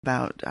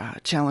about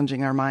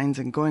challenging our minds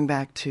and going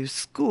back to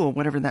school,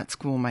 whatever that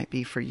school might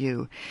be for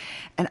you.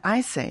 And I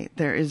say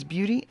there is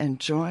beauty and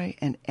joy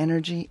and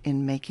energy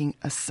in making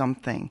a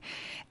something.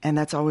 And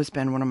that's always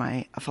been one of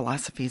my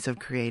philosophies of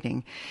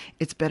creating.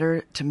 It's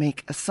better to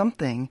make a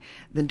something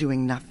than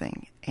doing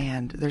nothing.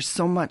 And there's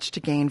so much to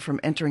gain from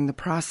entering the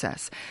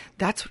process.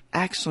 That's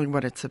actually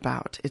what it's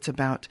about. It's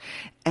about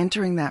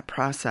entering that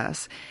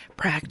process,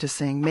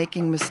 practicing,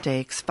 making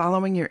mistakes,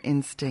 following your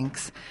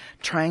instincts,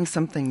 trying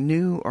something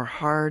new or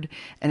hard,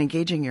 and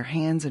engaging your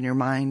hands and your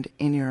mind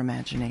in your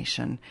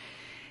imagination.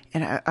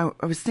 And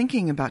I was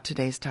thinking about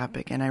today's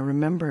topic, and I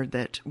remembered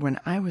that when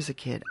I was a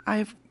kid,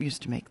 I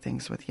used to make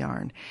things with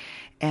yarn.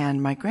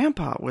 And my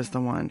grandpa was the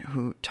one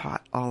who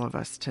taught all of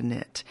us to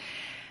knit.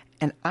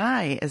 And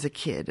I, as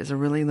a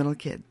really little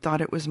kid, thought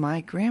it was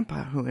my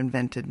grandpa who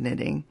invented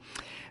knitting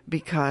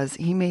because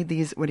he made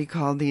these, what he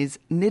called these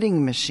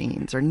knitting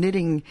machines or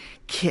knitting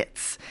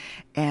kits.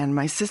 And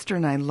my sister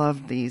and I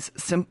loved these.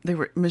 They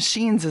were,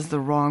 machines is the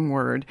wrong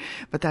word,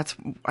 but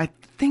I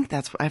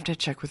have to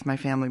check with my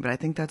family, but I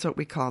think that's what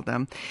we called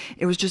them.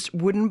 It was just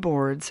wooden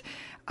boards,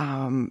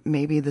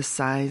 maybe the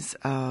size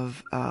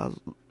of, a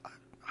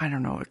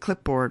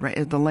clipboard,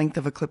 right? The length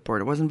of a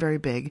clipboard. It wasn't very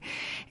big.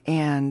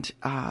 And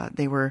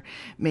they were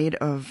made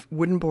of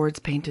wooden boards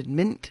painted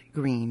mint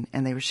green,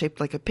 and they were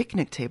shaped like a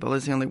picnic table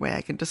is the only way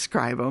I can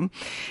describe them.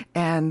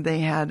 And they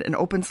had an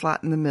open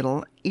slot in the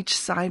middle. Each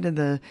side of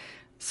the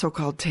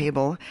so-called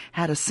table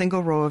had a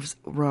single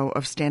row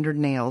of standard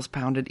nails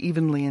pounded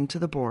evenly into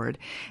the board,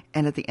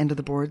 and at the end of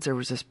the boards there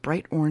was this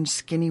bright orange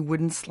skinny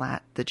wooden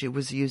slat that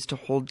was used to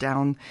hold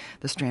down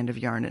the strand of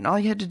yarn. And all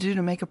you had to do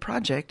to make a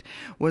project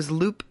was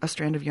loop a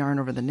strand of yarn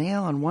over the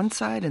nail on one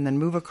side and then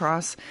move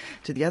across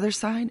to the other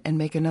side and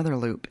make another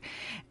loop.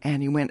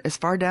 And you went as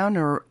far down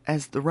or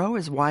as the row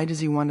as wide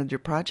as you wanted your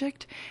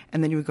project,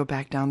 and then you would go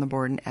back down the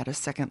board and add a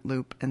second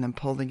loop and then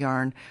pull the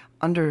yarn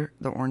under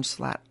the orange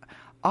slat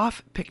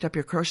off, picked up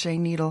your crochet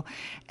needle,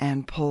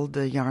 and pulled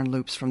the yarn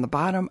loops from the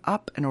bottom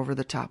up and over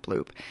the top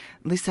loop.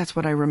 At least that's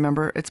what I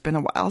remember. It's been a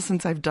while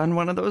since I've done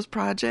one of those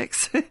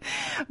projects,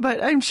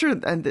 but I'm sure,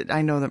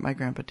 I know that my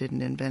grandpa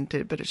didn't invent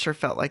it, but it sure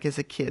felt like as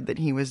a kid that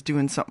he was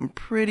doing something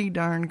pretty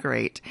darn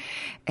great.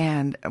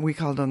 And we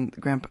called him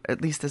Grandpa,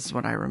 at least this is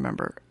what I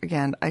remember.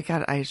 Again,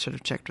 I should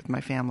have checked with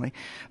my family,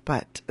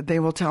 but they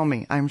will tell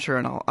me, I'm sure,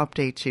 and I'll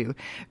update you,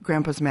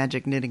 Grandpa's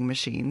Magic Knitting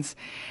Machines.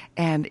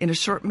 And in a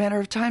short matter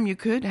of time, you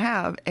could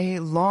have a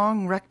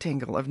long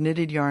rectangle of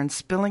knitted yarn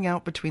spilling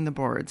out between the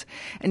boards.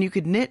 And you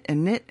could knit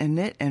and knit and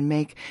knit and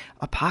make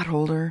a pot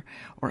holder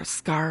or a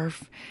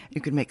scarf. You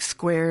could make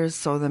squares,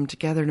 sew them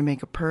together to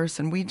make a purse.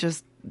 And we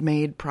just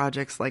made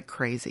projects like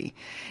crazy.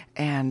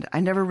 And I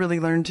never really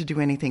learned to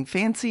do anything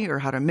fancy or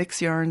how to mix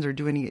yarns or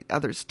do any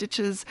other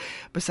stitches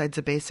besides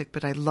the basic,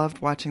 but I loved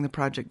watching the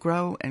project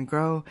grow and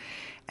grow,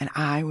 and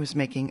I was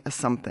making a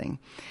something.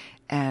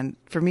 And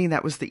for me,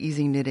 that was the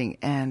easy knitting,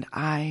 and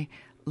I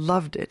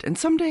loved it. And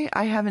someday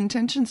I have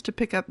intentions to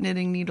pick up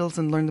knitting needles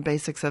and learn the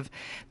basics of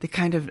the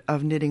kind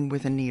of knitting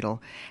with a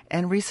needle.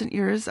 And recent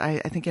years, I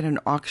think at an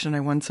auction, I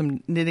won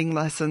some knitting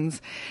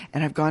lessons,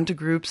 and I've gone to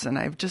groups, and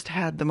I've just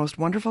had the most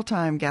wonderful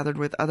time gathered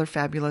with other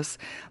fabulous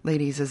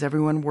ladies as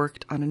everyone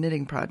worked on a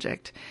knitting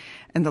project.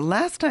 And the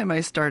last time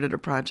I started a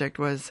project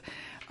was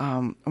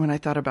when I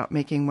thought about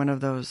making one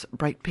of those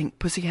bright pink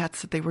pussy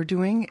hats that they were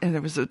doing, and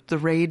it was the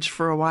rage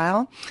for a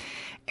while.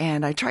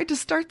 And I tried to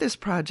start this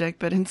project,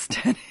 but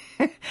instead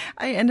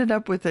I ended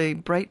up with a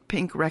bright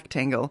pink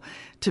rectangle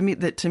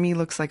that to me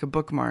looks like a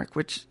bookmark,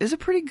 which is a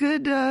pretty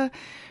good,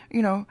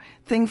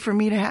 thing for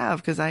me to have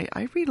because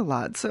I read a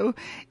lot. So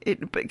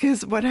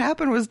because what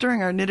happened was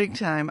during our knitting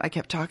time, I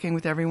kept talking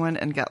with everyone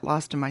and got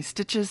lost in my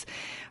stitches,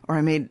 or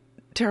I made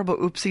terrible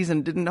oopsies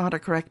and didn't know how to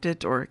correct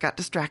it or got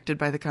distracted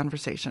by the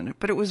conversation.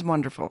 But it was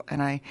wonderful,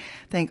 and I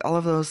thank all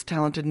of those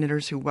talented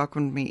knitters who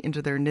welcomed me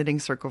into their knitting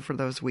circle for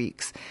those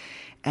weeks.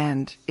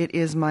 And it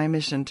is my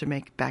mission to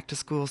make back to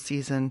school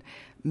season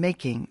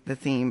making the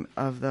theme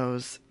of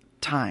those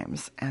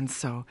times. And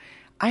so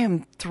I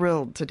am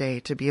thrilled today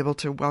to be able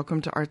to welcome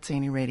to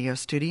ArtZany Radio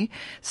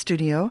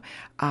studio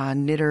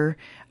knitter,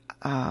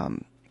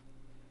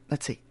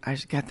 let's see, I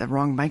got the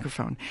wrong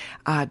microphone.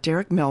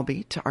 Derek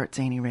Melby to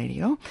ArtZany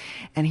Radio,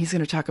 and he's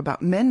going to talk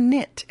about Men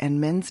Knit and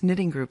men's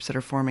knitting groups that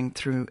are forming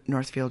through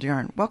Northfield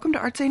Yarn. Welcome to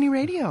ArtZany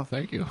Radio.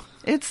 Thank you.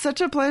 It's such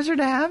a pleasure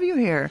to have you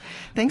here.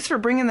 Thanks for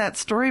bringing that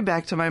story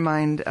back to my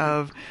mind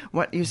of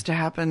what used to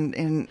happen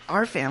in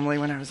our family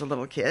when I was a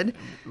little kid.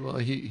 Well,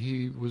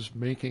 he was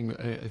making,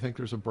 I think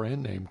there's a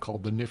brand name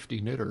called the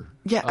Nifty Knitter.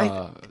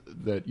 Yeah.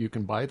 That you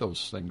can buy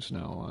those things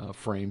now,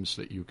 frames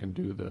that you can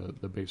do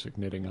the basic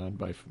knitting on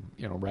by,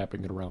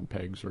 wrapping it around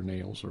pegs or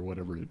nails or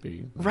whatever it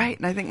be. Right,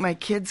 and I think my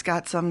kids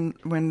got some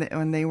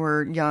when they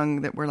were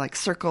young that were like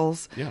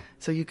circles. Yeah.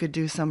 So you could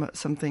do some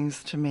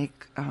things to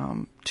make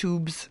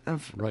tubes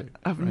of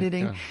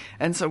knitting. Yeah.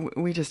 And so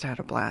we just had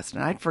a blast.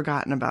 And I'd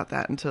forgotten about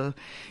that until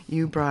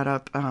you brought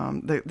up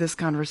this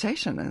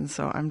conversation. And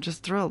so I'm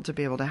just thrilled to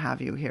be able to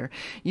have you here.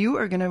 You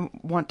are going to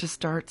want to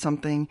start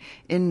something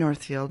in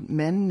Northfield,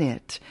 Men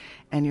Knit.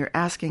 and you're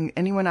asking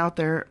anyone out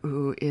there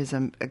who is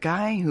a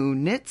guy who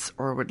knits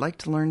or would like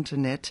to learn to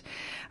knit,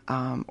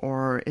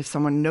 or if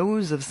someone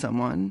knows of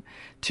someone,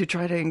 to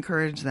try to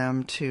encourage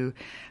them to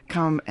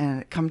come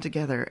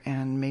together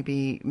and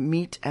maybe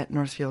meet at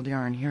Northfield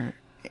Yarn here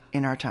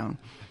in our town.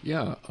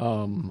 Yeah,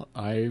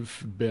 I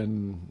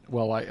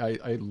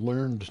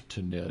learned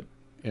to knit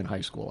in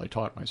high school. I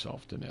taught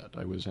myself to knit.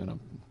 I was in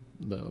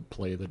the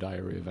play The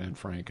Diary of Anne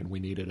Frank, and we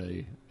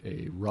needed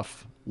a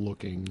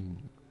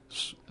rough-looking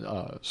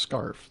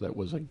scarf that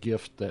was a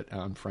gift that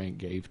Anne Frank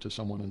gave to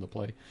someone in the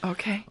play.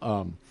 Okay.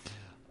 And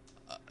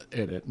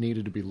it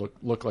needed to be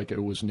look like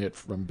it was knit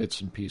from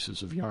bits and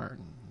pieces of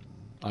yarn.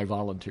 I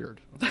volunteered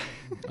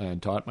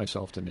and taught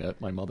myself to knit.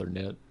 My mother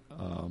knit,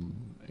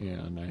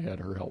 and I had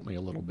her help me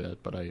a little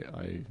bit, but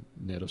I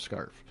knit a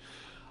scarf.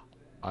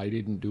 I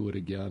didn't do it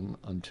again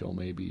until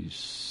maybe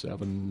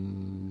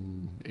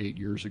 7-8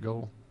 years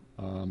ago.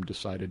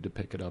 Decided to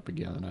pick it up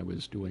again. I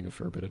was doing a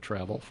fair bit of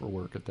travel for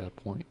work at that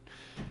point.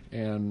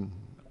 And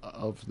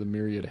of the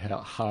myriad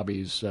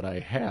hobbies that I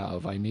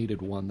have, I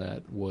needed one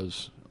that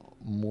was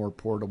more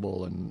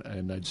portable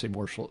and I'd say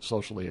more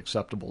socially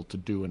acceptable to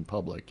do in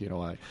public. You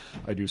know, I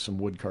do some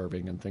wood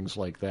carving and things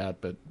like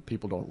that, but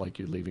people don't like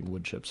you leaving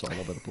wood chips all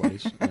over the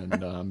place and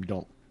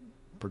don't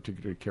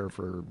particularly care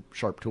for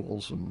sharp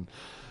tools and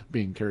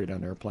being carried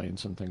on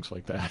airplanes and things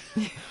like that.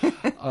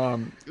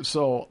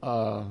 So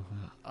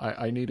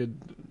I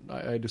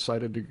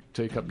decided to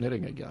take up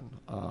knitting again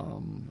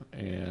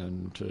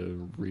and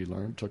to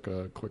relearn. Took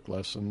a quick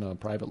lesson, a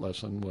private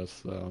lesson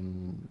with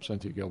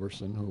Cynthia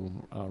Gilbertson, who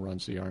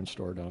runs the yarn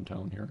store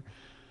downtown here,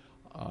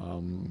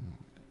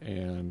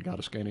 and got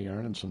a skein of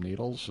yarn and some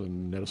needles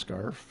and knit a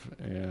scarf,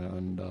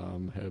 and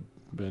have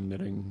been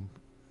knitting,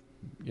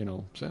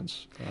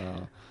 since.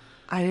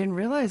 I didn't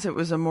realize it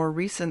was a more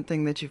recent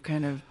thing that you've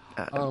kind of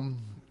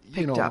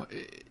picked up.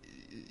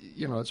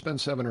 It's been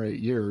 7 or 8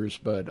 years,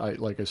 but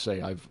like I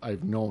say,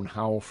 I've known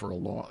how for a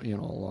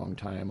long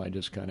time. I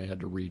just kind of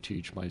had to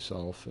reteach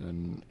myself,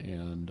 and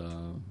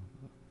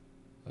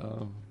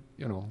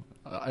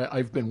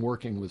I've been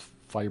working with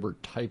fiber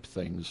type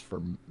things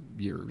for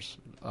years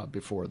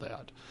before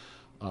that.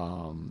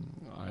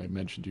 I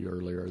mentioned to you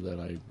earlier that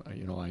I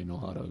know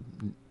how to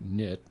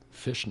knit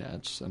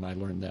fishnets, and I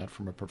learned that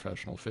from a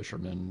professional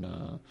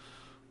fisherman,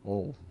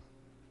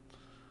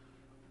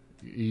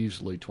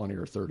 easily 20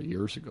 or 30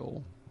 years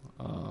ago.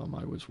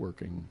 I was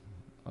working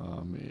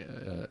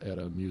at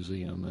a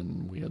museum,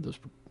 and we had this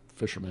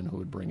fisherman who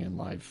would bring in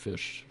live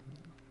fish.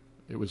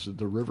 It was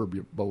the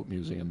Riverboat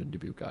Museum in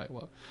Dubuque, Iowa.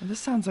 Well, this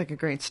sounds like a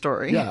great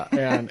story. Yeah,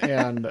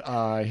 and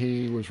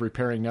he was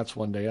repairing nets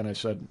one day, and I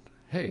said,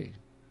 "Hey,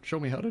 show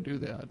me how to do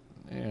that."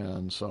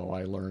 And so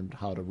I learned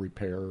how to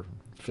repair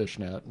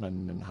fishnet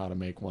and how to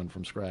make one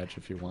from scratch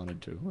if you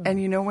wanted to.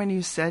 And when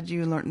you said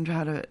you learned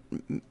how to,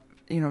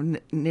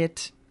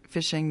 knit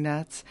fishing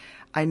nets,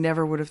 I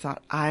never would have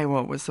thought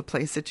Iowa was the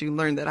place that you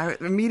learned that. I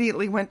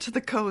immediately went to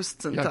the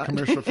coasts and thought.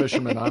 Commercial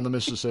fishermen on the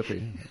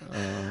Mississippi,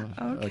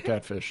 okay. A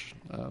catfish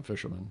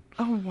fisherman.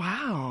 Oh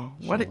wow!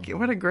 What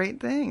a great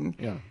thing.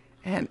 Yeah.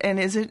 And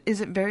is it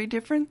very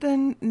different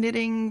than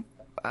knitting?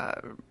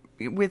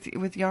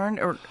 With yarn,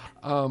 or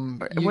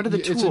what are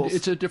the tools?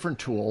 It's a different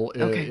tool.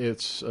 Okay.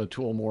 It's a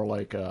tool more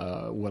like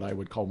what I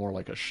would call more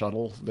like a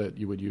shuttle that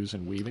you would use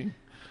in weaving.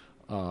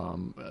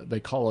 They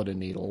call it a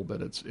needle,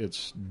 but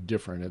it's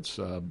different. It's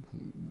the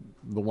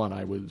one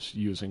I was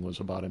using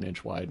was about 1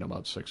 inch wide and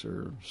about 6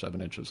 or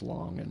 7 inches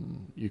long,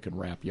 and you can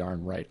wrap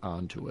yarn right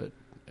onto it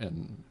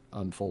and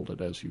unfold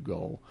it as you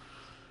go,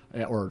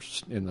 or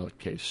in the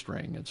case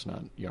string. It's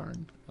not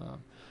yarn.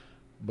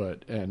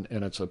 But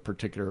it's a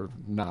particular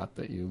knot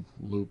that you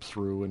loop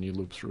through, and you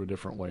loop through a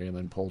different way, and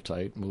then pull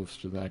tight, moves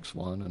to the next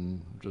one,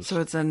 and just. So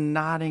it's a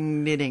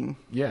knotting knitting.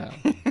 Yeah,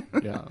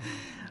 yeah.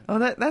 Oh,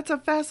 that's a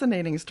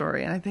fascinating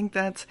story, and I think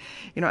that's,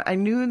 I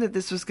knew that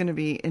this was going to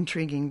be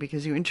intriguing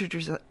because you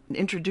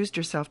introduced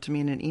yourself to me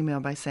in an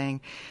email by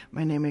saying,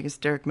 "My name is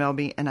Derek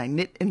Melby, and I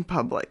knit in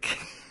public."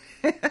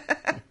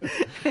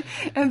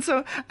 And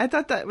so I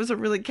thought that was a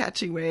really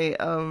catchy way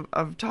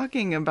of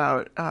talking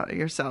about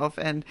yourself,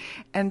 and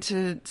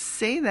to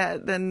say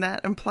that, then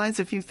that implies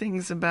a few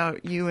things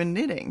about you and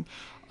knitting.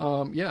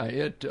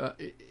 It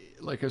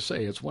like I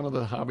say, it's one of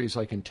the hobbies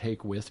I can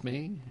take with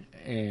me,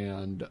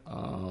 and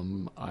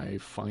I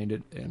find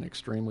it an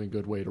extremely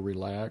good way to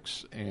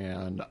relax,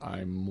 and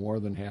I'm more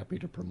than happy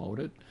to promote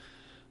it.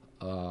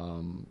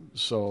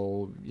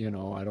 So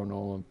I don't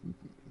know.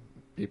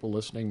 People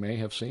listening may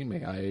have seen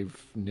me.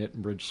 I've knit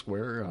in Bridge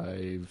Square.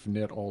 I've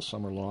knit all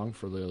summer long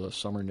for the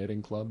Summer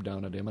Knitting Club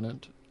down at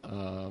Imminent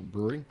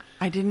Brewing.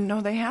 I didn't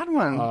know they had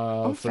one.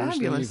 Thursday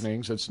fabulous.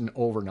 evenings. It's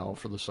over now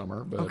for the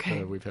summer, but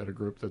okay. We've had a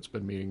group that's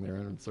been meeting there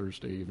on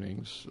Thursday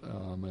evenings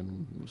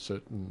and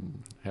sit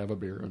and have a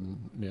beer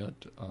and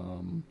knit.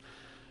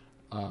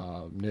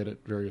 Knit at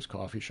various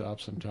coffee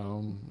shops in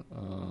town.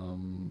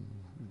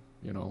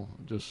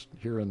 Just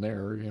here and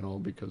there,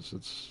 because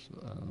it's...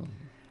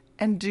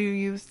 And do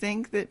you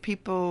think that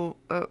people,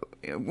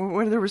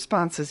 what are the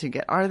responses you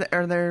get? Are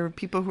there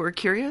people who are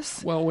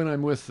curious? Well, when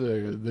I'm with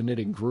the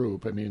knitting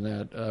group, I mean,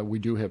 that we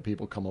do have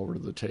people come over to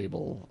the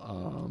table.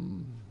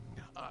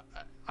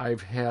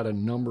 I've had a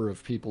number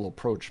of people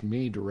approach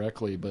me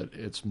directly, but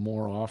it's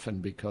more often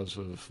because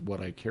of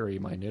what I carry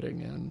my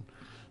knitting in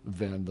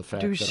than the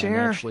fact that I'm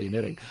actually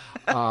knitting.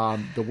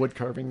 The wood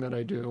carving that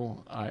I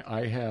do,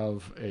 I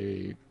have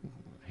a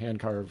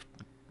hand-carved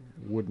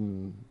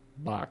wooden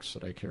box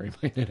that I carry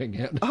my knitting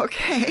in.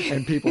 Okay.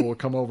 And people will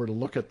come over to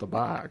look at the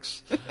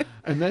box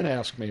and then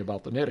ask me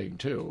about the knitting,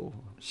 too.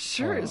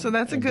 Sure. So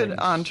that's a good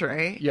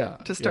entree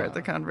to start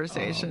the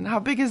conversation. How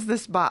big is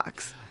this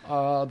box?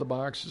 The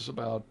box is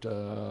about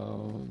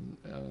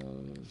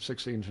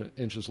 16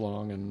 inches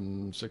long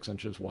and 6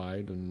 inches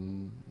wide,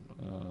 and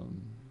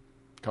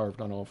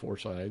carved on all four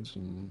sides.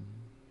 And,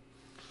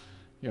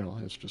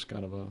 it's just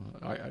kind of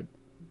I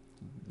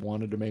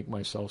wanted to make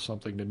myself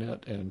something to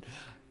knit. And,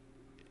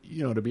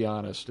 to be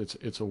honest,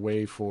 it's a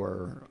way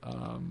for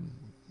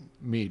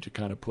me to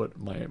kind of put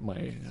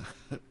my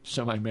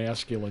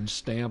semi-masculine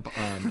stamp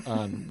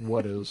on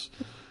what is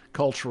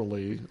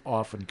culturally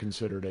often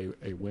considered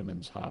a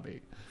women's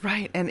hobby.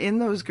 Right, and in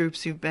those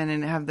groups you've been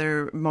in, have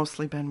there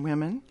mostly been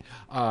women?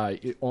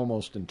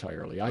 Almost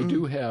entirely. I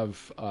do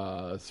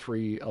have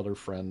 3 other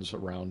friends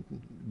around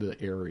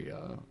the area,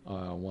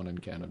 one in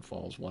Cannon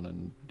Falls, one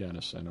in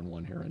Denison, and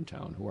one here in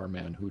town, who are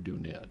men who do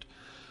knit.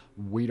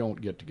 We don't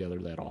get together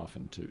that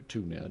often to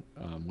knit.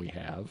 We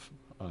have,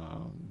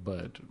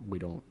 but we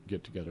don't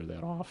get together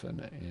that often.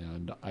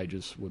 And I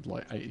just would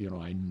like,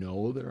 I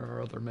know there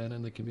are other men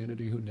in the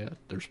community who knit.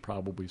 There's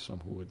probably some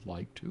who would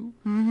like to.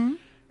 Mm-hmm.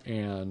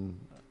 And,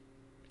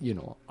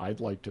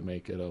 I'd like to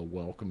make it a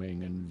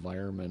welcoming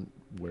environment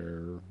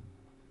where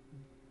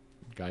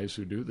guys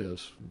who do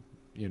this,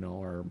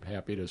 are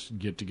happy to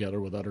get together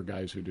with other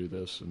guys who do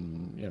this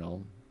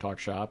and, talk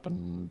shop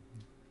and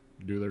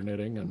do their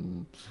knitting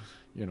and,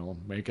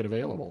 make it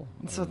available.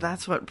 So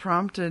that's what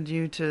prompted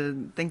you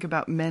to think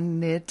about Men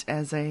Knit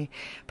as a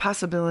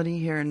possibility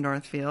here in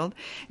Northfield.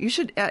 You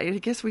should, I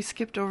guess we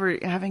skipped over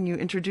having you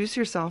introduce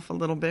yourself a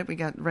little bit. We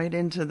got right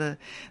into the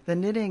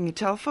knitting.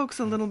 Tell folks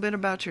a little bit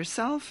about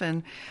yourself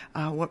and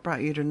what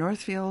brought you to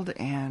Northfield,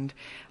 and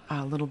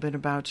a little bit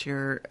about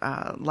your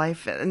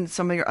life and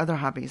some of your other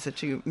hobbies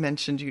that you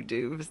mentioned you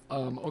do.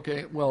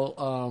 Okay,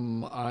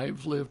 well,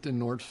 I've lived in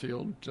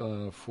Northfield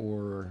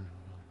for,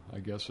 I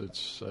guess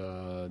it's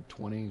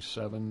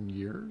 27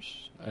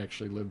 years. I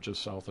actually lived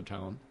just south of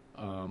town.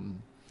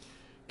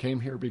 Came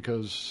here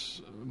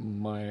because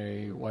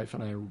my wife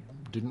and I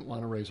didn't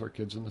want to raise our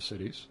kids in the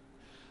cities.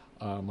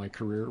 My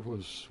career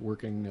was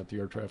working at the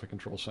Air Traffic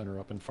Control Center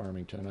up in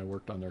Farmington. I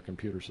worked on their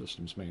computer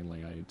systems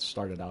mainly. I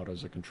started out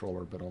as a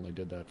controller, but only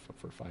did that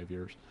for 5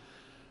 years.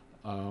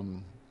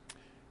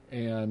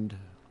 And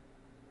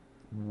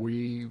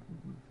we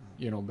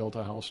built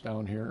a house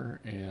down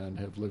here and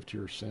have lived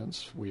here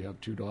since. We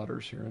have 2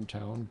 daughters here in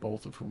town,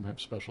 both of whom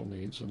have special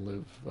needs and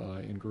live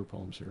in group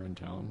homes here in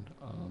town.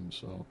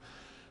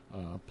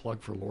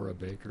 Plug for Laura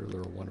Baker.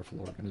 They're a wonderful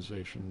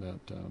organization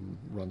that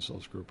runs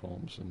those group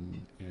homes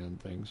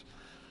and things.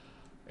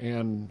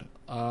 And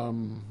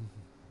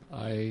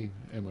I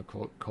am a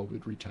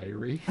COVID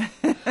retiree.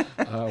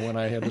 When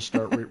I had to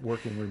start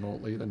working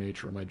remotely, the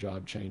nature of my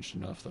job changed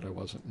enough that I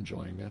wasn't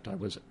enjoying it. I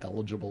was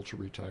eligible to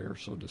retire,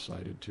 so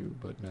decided to,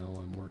 but now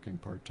I'm working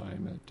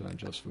part-time at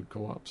Just Food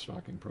Co-op,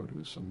 stocking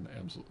produce, and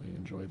absolutely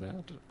enjoy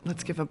that.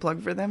 Let's give a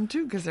plug for them,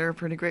 too, because they're a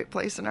pretty great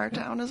place in our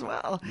town as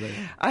well.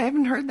 I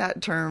haven't heard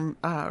that term,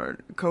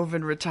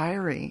 COVID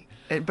retiree,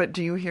 but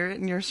do you hear it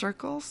in your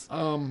circles?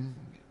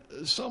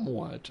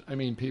 Somewhat. I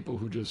mean, people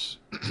who just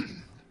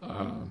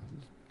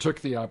took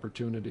the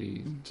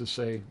opportunity to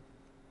say,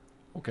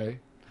 okay,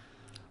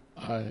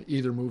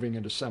 either moving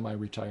into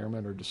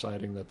semi-retirement or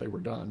deciding that they were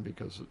done,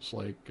 because it's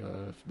like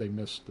if they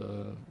missed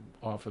the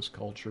office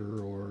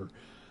culture or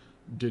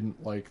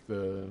didn't like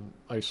the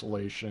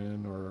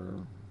isolation or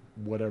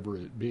whatever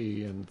it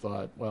be, and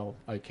thought, well,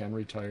 I can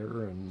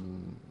retire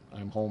and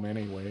I'm home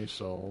anyway,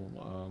 so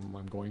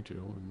I'm going to.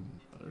 And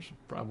there's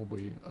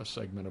probably a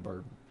segment of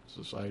our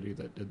society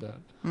that did that.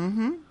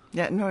 Mm-hmm.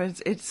 Yeah, no,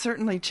 it's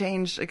certainly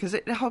changed because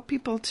it helped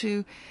people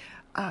to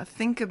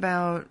think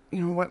about,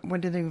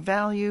 what do they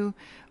value,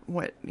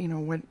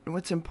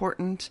 what's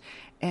important,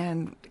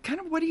 and kind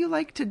of what do you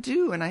like to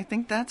do. And I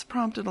think that's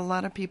prompted a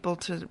lot of people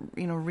to,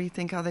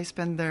 rethink how they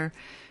spend their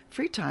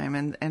free time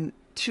and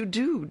to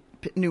do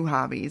new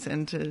hobbies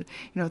and to,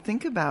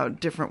 think about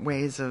different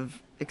ways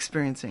of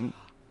experiencing.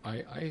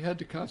 I had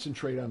to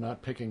concentrate on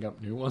not picking up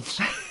new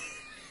ones.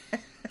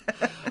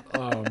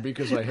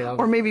 Because I have,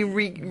 or maybe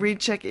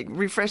rechecking,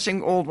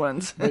 refreshing old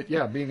ones. But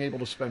yeah, being able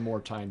to spend more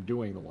time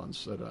doing the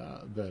ones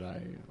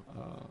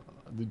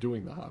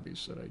doing the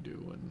hobbies that I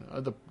do,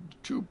 and the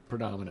 2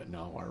 predominant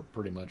now are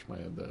pretty much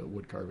the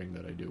wood carving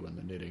that I do and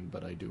the knitting.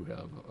 But I do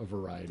have a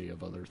variety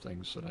of other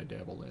things that I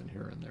dabble in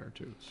here and there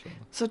too.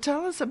 So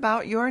tell us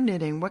about your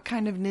knitting. What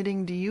kind of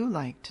knitting do you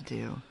like to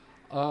do?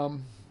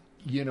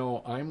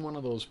 I'm one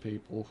of those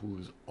people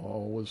who's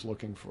always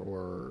looking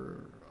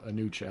for a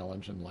new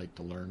challenge and like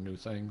to learn new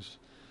things.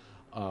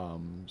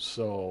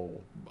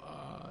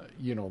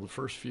 The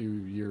first few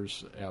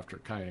years after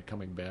kind of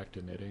coming back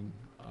to knitting,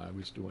 I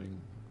was doing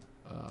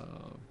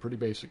pretty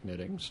basic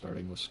knitting,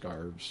 starting with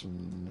scarves,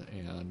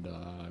 and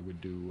I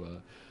would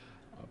do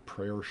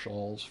prayer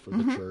shawls for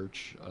the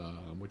church,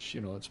 which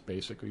it's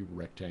basically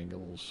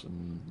rectangles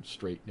and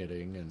straight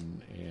knitting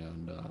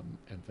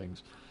and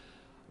things.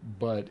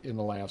 But in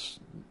the last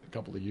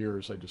couple of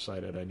years, I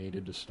decided I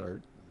needed to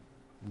start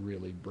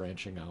really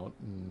branching out,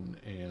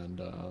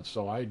 and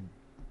so I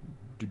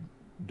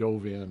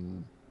dove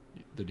in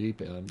the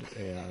deep end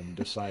and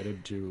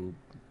decided to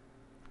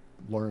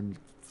learn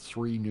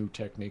 3 new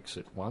techniques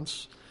at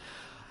once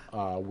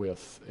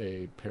with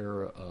a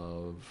pair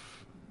of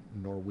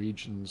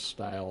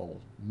Norwegian-style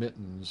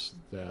mittens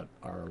that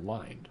are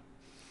lined.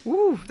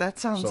 Ooh, that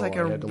sounds like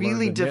a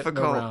really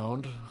difficult.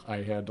 Around. I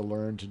had to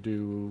learn to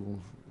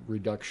do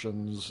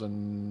reductions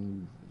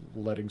and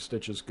letting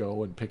stitches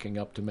go and picking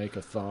up to make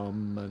a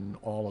thumb and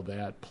all of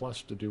that,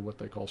 plus to do what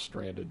they call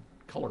stranded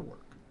color work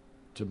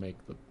to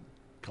make the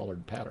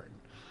colored pattern.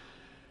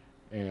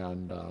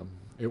 And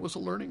it was a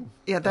learning.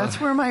 Yeah, that's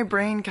where my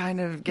brain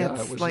kind of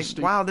gets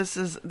wow, this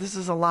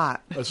is a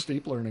lot. A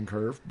steep learning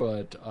curve,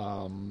 but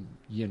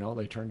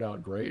they turned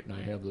out great, and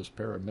I have this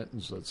pair of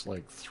mittens that's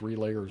like 3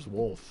 layers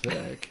wool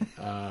thick.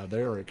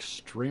 They're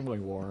extremely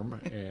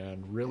warm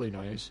and really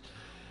nice.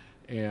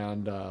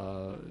 And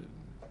I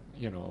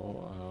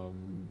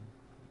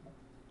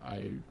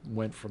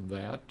went from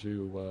that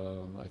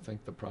to, I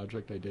think the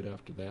project I did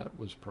after that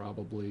was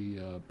probably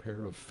a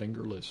pair of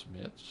fingerless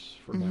mitts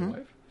for my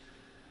wife.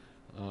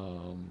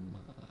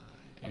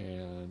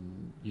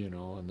 And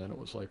then it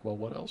was like, well,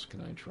 what else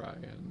can I try?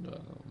 And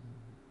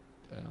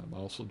I'm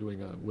also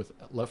doing with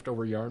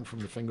leftover yarn from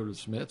the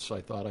fingerless mitts,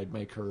 I thought I'd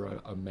make her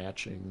a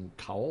matching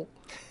cowl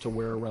to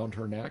wear around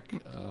her neck,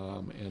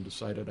 and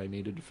decided I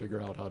needed to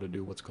figure out how to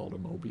do what's called a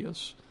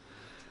Mobius,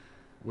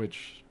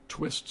 which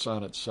twists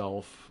on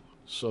itself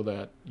so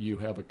that you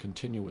have a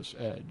continuous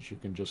edge. You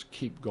can just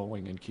keep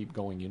going and keep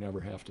going. You never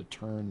have to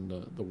turn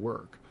the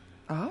work.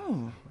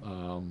 Oh.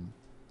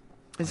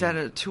 Is that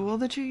a tool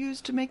that you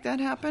use to make that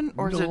happen,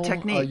 or is it a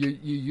technique? You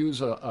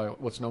use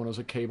what's known as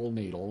a cable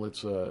needle.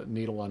 It's a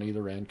needle on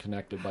either end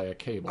connected by a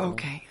cable.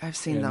 Okay, I've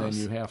seen those. And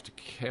then you have to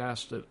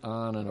cast it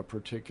on in a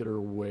particular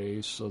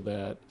way so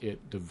that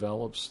it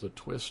develops the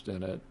twist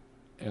in it,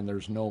 and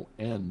there's no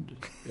end.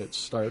 It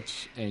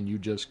starts, and you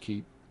just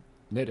keep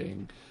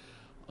knitting.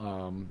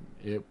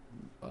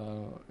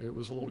 It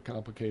was a little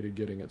complicated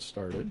getting it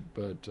started,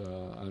 but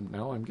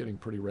now I'm getting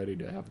pretty ready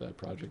to have that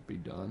project be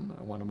done.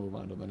 I want to move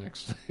on to the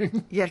next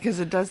thing. Yeah, because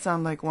it does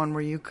sound like one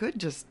where you could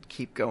just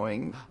keep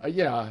going.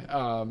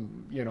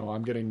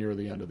 I'm getting near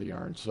the end of the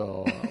yarn,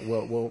 so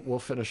we'll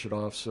finish it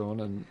off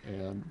soon.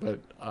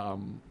 But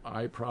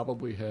I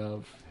probably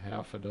have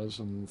half a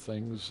dozen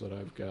things that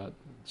I've got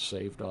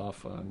saved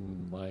off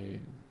on my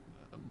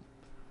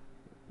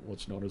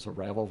what's known as a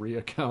Ravelry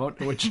account,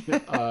 which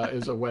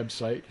is a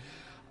website,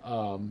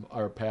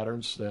 are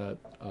patterns that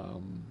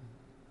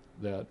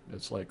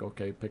it's like,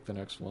 okay, pick the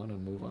next one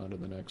and move on to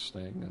the next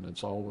thing. And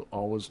it's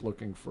always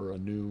looking for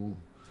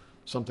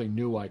something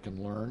new I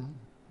can learn,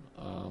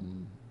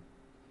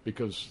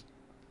 because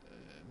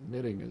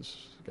knitting has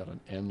got an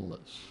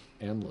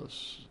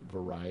endless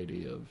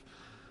variety of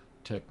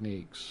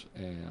techniques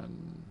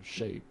and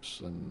shapes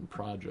and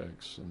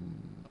projects,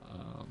 and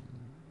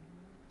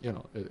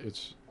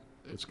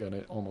it's got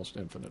almost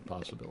infinite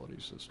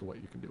possibilities as to what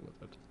you can do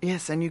with it.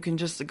 Yes, and you can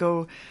just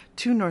go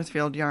to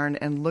Northfield Yarn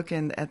and look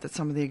at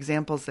some of the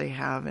examples they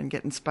have and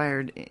get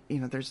inspired.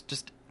 There's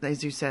just,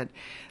 as you said,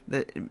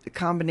 the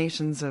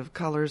combinations of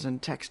colors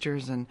and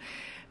textures and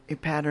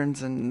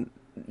patterns and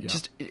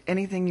just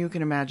anything you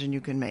can imagine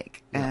you can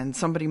make. Yeah. And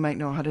somebody might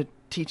know how to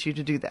teach you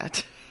to do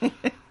that.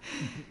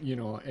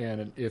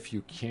 And if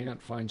you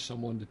can't find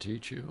someone to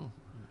teach you,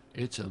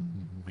 it's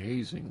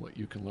amazing what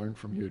you can learn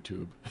from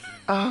YouTube.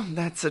 Oh,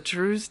 that's a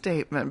true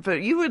statement.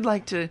 But you would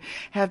like to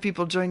have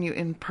people join you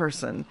in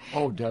person.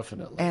 Oh,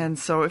 definitely. And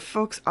so if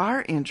folks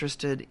are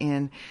interested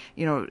in,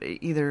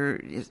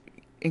 either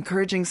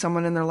encouraging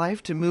someone in their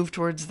life to move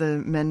towards the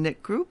Men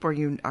Knit group, or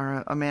you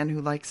are a man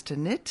who likes to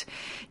knit,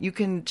 you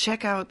can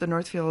check out the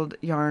Northfield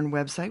Yarn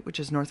website, which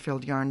is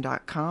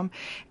northfieldyarn.com.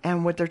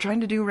 And what they're trying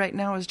to do right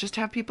now is just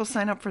have people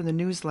sign up for the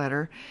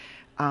newsletter,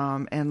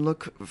 and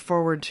look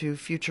forward to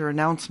future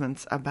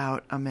announcements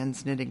about a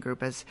men's knitting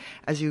group as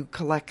you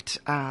collect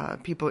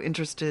people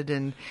interested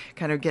and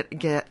kind of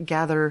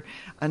gather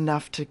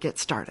enough to get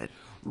started.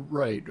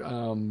 Right.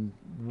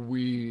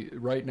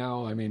 Right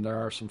now, there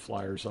are some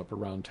flyers up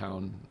around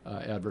town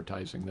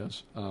advertising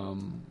this,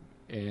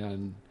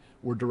 and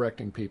we're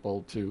directing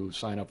people to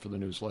sign up for the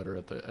newsletter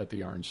at the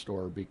yarn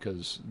store,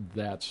 because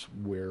that's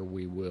where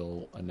we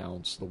will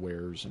announce the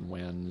wheres and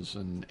whens,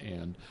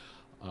 and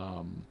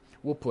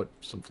we'll put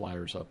some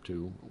flyers up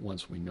too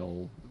once we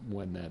know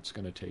when that's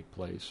going to take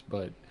place.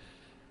 But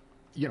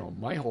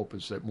my hope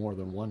is that more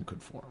than one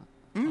could form.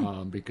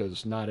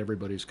 because not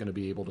everybody's going to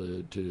be able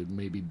to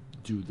maybe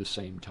do the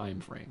same time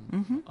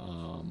frame.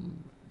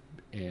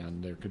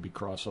 And there could be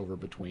crossover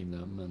between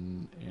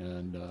them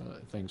and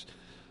things.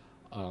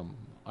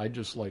 I'd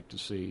just like to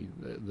see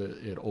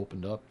it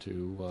opened up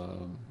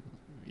to,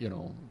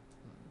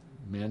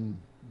 men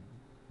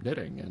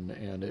knitting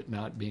and it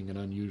not being an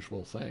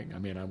unusual thing. I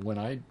mean, when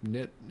I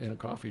knit in a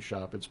coffee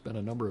shop, it's been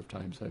a number of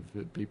times I've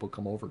had people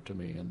come over to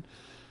me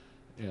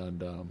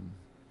and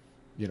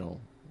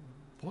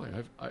boy,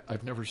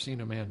 I've never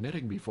seen a man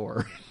knitting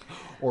before,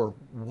 or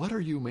what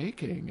are you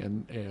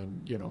making?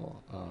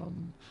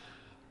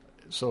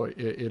 So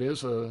it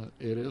is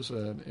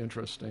an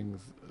interesting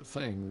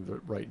thing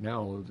that right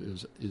now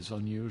is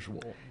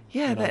unusual.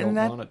 Yeah, and I don't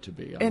want it to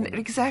be.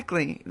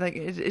 Exactly, like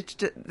it's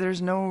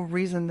there's no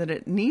reason that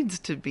it needs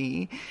to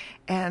be,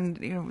 and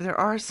there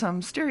are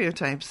some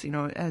stereotypes.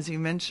 As you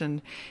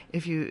mentioned,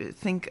 if you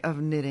think of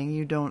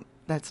knitting,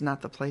 that's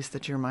not the place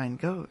that your mind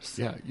goes.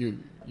 Yeah,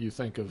 you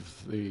think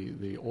of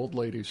the old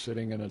lady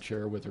sitting in a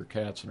chair with her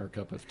cats and her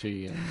cup of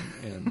tea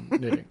and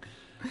knitting,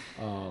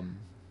 and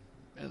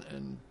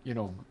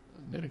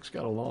knitting's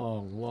got a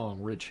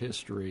long, rich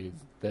history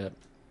that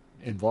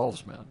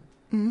involves men.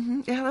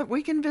 Mm-hmm. Yeah,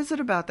 we can visit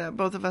about that.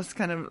 Both of us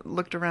kind of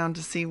looked around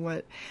to see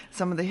what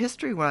some of the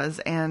history was,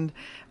 and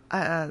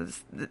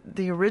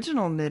the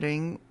original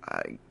knitting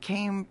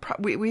came.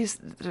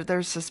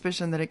 There's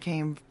suspicion that it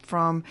came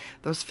from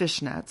those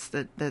fishnets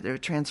that are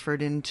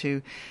transferred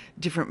into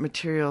different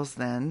materials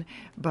then.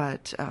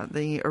 But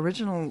the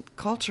original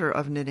culture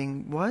of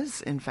knitting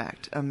was, in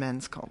fact, a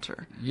men's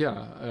culture.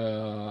 Yeah,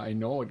 I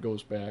know it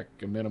goes back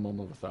a minimum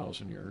of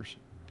 1,000 years,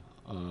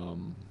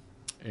 and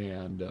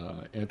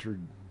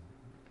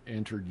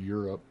entered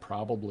Europe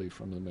probably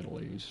from the Middle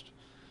East,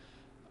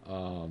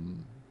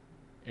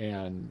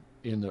 and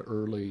in the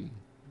early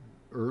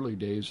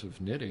days of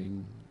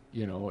knitting,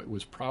 it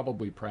was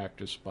probably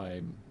practiced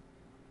by,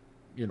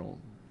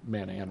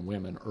 men and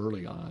women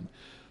early on,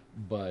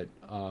 but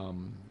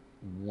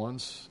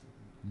once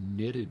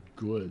knitted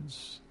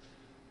goods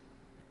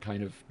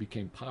kind of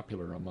became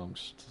popular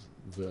amongst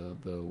the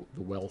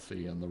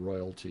wealthy and the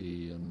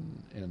royalty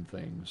and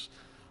things,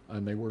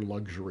 and they were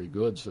luxury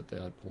goods at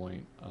that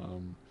point.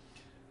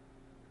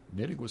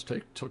 Knitting was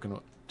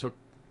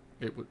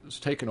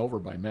taken over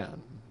by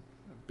men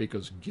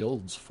because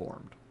guilds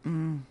formed,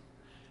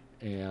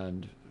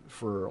 and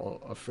for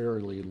a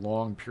fairly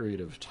long period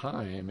of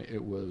time,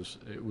 it was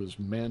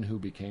men who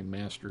became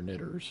master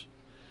knitters,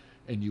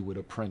 and you would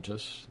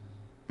apprentice.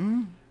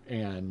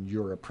 And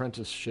your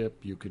apprenticeship,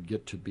 you could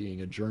get to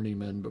being a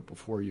journeyman, but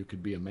before you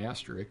could be a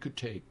master, it could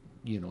take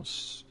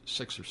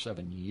 6 or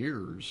 7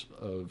 years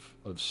of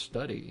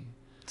study.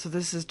 So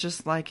this is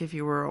just like if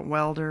you were a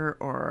welder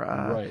or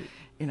right.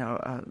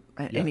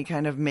 Any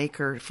kind of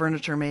maker,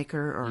 furniture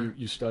maker, or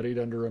you studied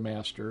under a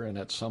master, and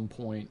at some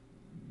point,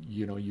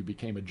 you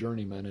became a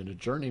journeyman, and a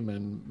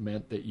journeyman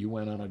meant that you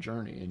went on a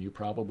journey, and you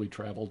probably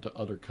traveled to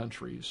other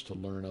countries to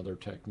learn other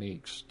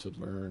techniques, to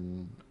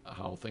learn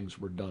how things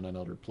were done in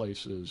other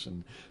places,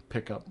 and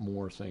pick up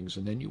more things,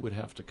 and then you would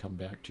have to come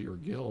back to your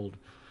guild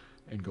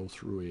and go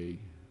through a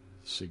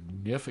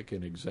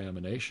significant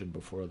examination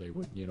before they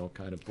would,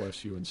 kind of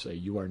bless you and say,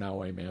 you are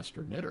now a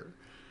master knitter.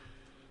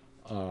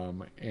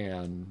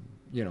 And,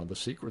 the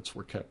secrets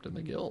were kept in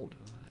the guild,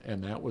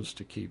 and that was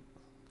to keep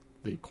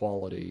the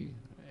quality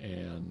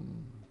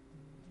and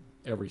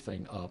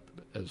everything up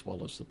as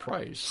well as the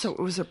price. So it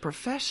was a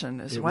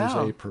profession as well.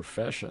 It was a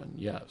profession,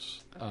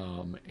 yes.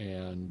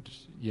 And,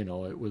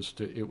 it was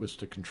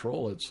to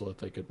control it so that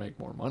they could make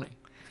more money.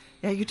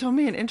 Yeah, you told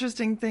me an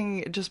interesting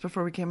thing just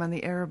before we came on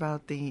the air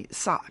about the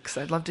socks.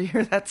 I'd love to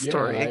hear that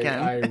story again.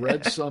 I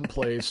read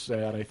someplace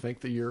that I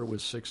think the year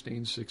was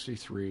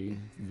 1663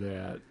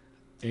 that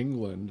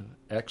England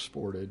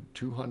exported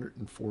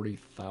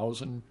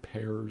 240,000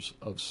 pairs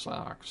of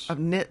socks. Of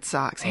knit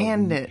socks,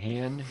 hand knit.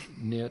 Hand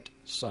knit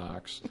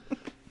socks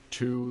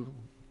to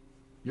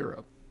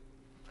Europe.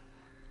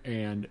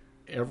 And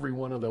every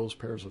one of those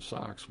pairs of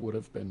socks would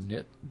have been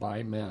knit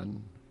by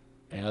men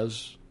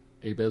as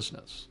a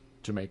business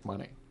to make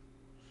money.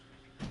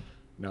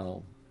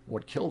 Now,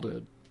 what killed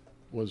it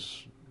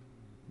was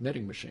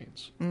knitting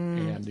machines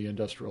and the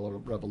Industrial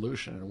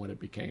Revolution, and when it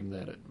became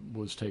that it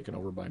was taken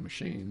over by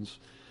machines,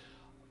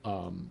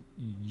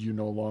 you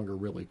no longer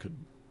really could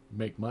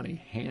make money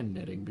hand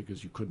knitting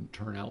because you couldn't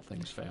turn out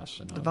things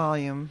fast enough. The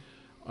volume.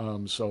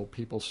 So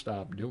people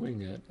stopped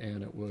doing it,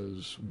 and it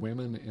was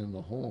women in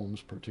the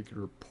homes,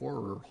 particular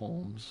poorer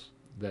homes,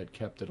 that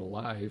kept it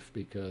alive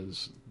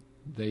because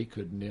they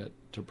could knit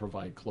to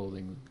provide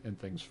clothing and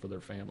things for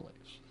their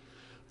families.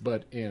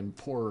 But in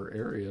poorer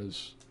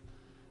areas,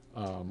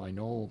 I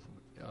know,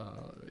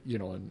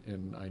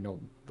 and I know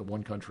the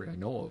one country I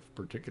know of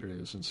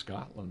particularly is in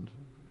Scotland.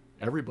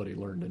 Everybody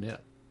learned to knit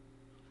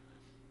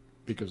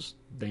because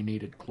they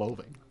needed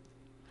clothing.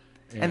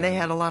 And they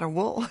had a lot of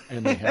wool.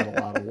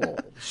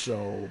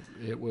 So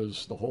it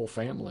was the whole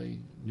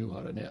family knew how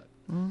to knit.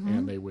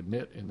 And they would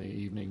knit in the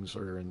evenings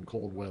or in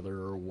cold weather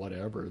or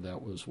whatever.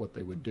 That was what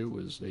they would do,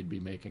 is they'd be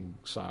making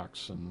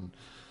socks and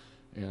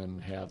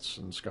and hats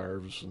and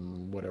scarves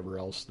and whatever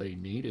else they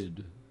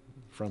needed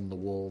from the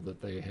wool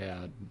that they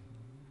had,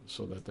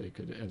 so that they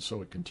could, and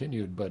so it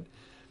continued. But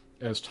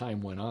as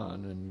time went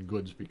on and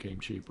goods became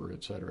cheaper,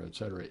 et cetera,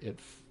 it,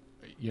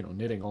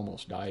 knitting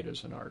almost died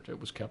as an art. It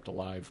was kept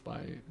alive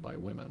by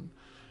women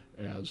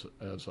as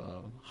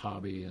a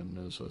hobby and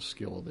as a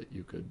skill that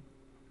you could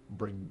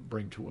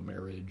bring to a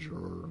marriage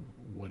or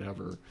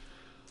whatever.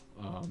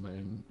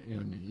 And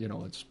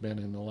it's been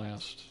in the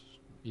last,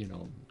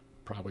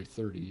 probably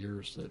 30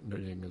 years that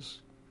knitting has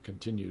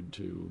continued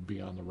to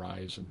be on the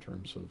rise in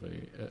terms of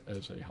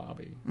as a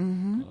hobby.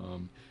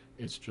 Mm-hmm.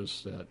 It's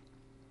just that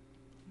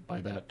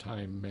by that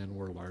time, men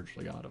were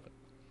largely out of it,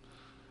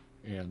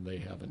 and they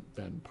haven't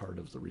been part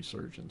of the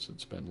resurgence.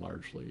 It's been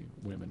largely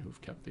women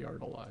who've kept the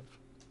art alive.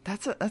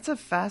 That's a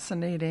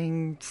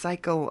fascinating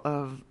cycle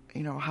of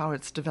how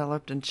it's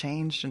developed and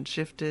changed and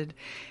shifted,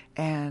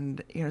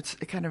 and it's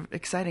kind of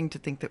exciting to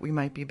think that we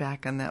might be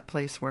back on that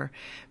place where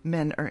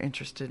men are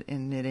interested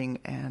in knitting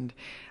and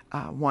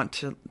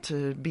want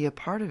to be a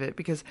part of it.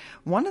 Because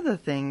one of the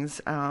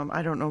things,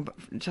 I don't know,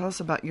 tell us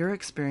about your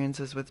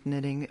experiences with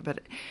knitting,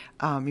 but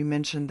you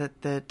mentioned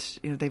that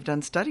they've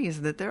done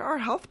studies that there are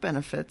health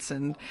benefits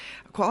and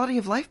quality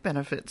of life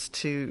benefits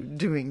to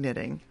doing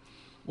knitting.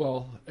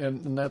 Well,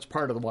 and that's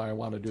part of why I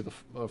want to do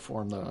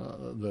form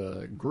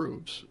the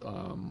groups.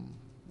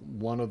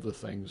 One of the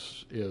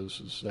things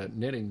is that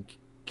knitting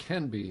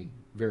can be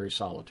very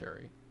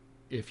solitary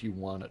if you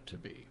want it to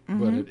be,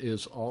 mm-hmm. but it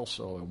is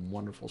also a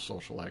wonderful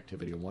social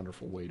activity, a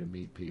wonderful way to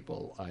meet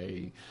people.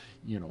 I,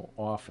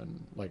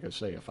 often, like I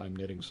say, if I'm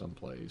knitting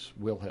someplace,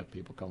 we'll have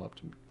people come up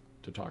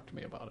to talk to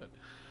me about it.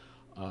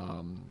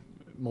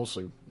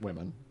 Mostly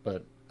women,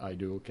 but I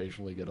do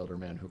occasionally get other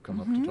men who come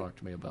mm-hmm. up to talk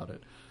to me about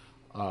it.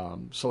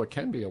 So it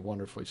can be a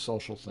wonderfully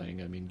social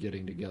thing. I mean,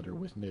 getting together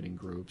with knitting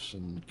groups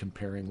and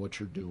comparing what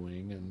you're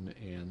doing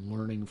and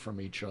learning from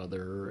each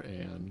other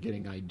and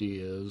getting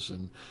ideas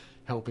and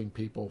helping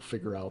people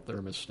figure out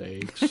their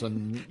mistakes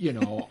and,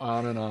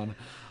 on and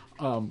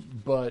on.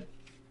 But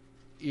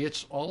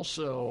it's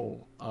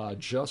also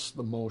just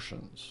the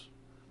motions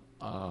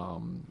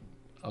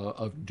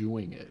of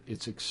doing it.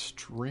 It's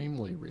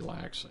extremely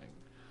relaxing.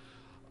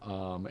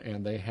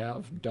 And they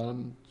have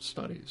done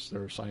studies.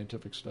 There are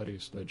scientific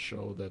studies that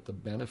show that the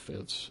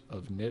benefits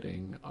of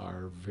knitting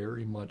are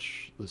very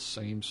much the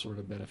same sort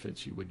of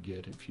benefits you would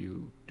get if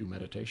you do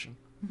meditation.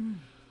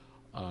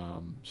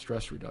 Mm-hmm.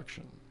 Stress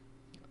reduction,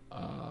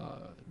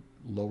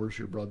 lowers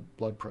your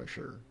blood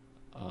pressure.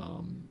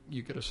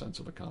 You get a sense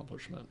of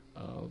accomplishment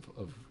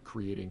of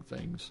creating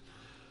things.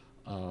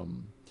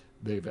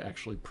 They've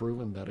actually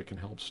proven that it can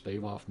help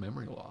stave off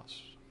memory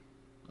loss.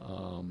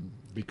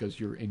 Because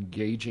you're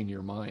engaging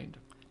your mind.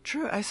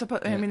 True, I suppose.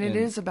 I mean, it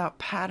is about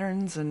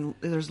patterns, and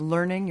there's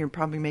learning. You're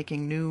probably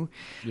making new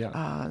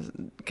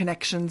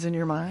connections in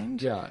your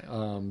mind.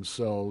 Yeah.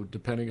 So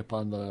depending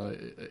upon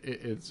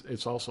it's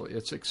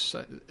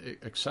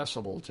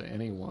accessible to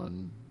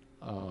anyone.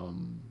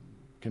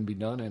 Can be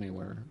done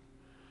anywhere.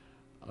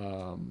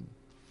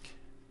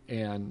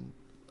 And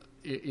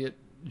it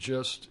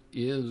just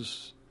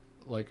is,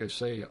 like I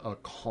say, a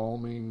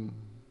calming,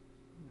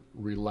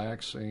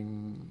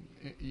 relaxing,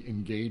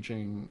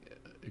 engaging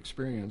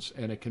experience,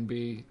 and it can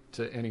be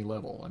to any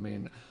level. I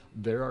mean,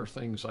 there are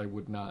things I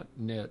would not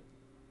knit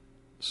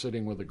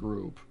sitting with a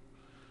group,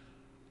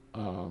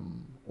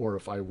 or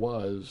if I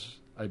was,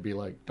 I'd be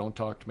like, don't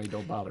talk to me,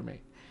 don't bother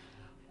me,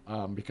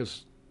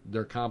 because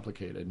they're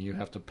complicated and you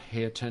have to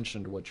pay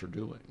attention to what you're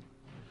doing.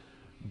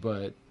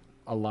 But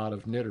a lot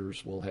of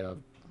knitters will have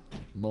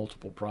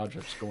multiple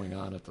projects going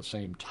on at the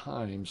same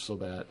time, so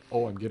that,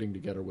 I'm getting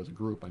together with a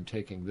group, I'm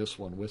taking this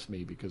one with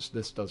me because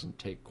this doesn't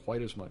take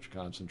quite as much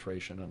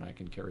concentration, and I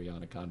can carry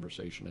on a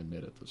conversation and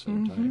knit at the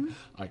same mm-hmm. time.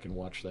 I can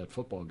watch that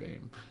football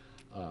game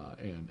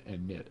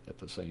and knit at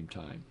the same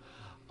time.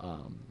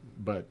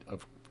 But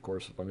of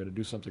course, if I'm going to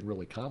do something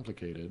really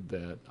complicated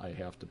that I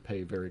have to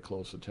pay very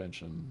close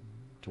attention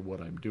to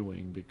what I'm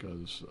doing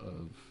because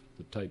of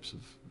the types of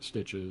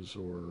stitches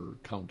or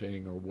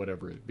counting or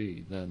whatever it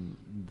be, then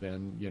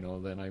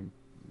I'm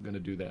going to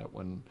do that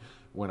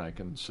when I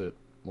can sit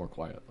more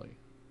quietly.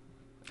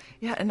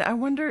 Yeah, and I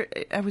wonder,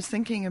 I was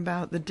thinking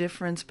about the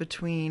difference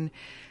between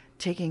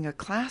taking a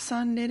class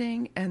on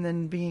knitting and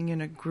then being in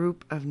a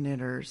group of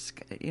knitters.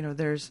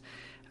 There's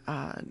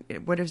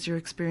what has your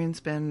experience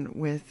been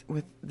with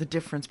the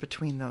difference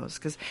between those?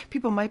 Because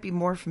people might be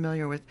more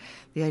familiar with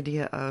the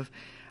idea of,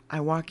 I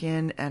walk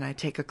in and I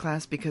take a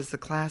class because the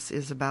class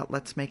is about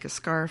let's make a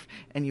scarf,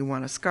 and you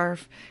want a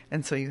scarf,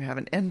 and so you have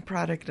an end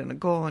product and a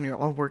goal, and you're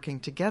all working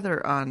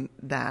together on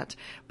that.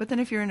 But then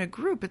if you're in a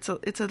group, it's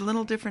a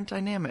little different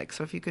dynamic.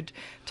 So if you could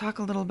talk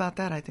a little about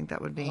that, I think that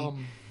would be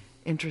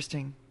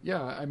interesting.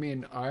 Yeah, I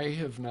mean, I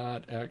have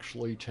not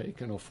actually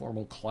taken a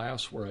formal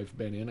class where I've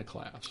been in a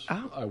class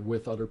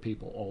with other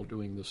people all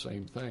doing the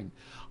same thing.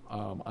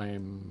 I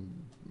am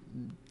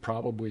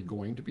probably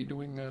going to be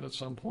doing that at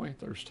some point.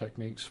 There's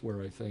techniques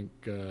where I think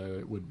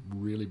it would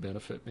really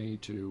benefit me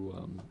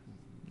to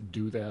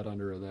do that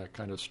under that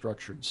kind of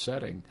structured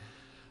setting.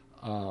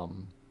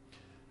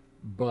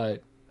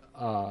 But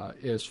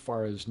as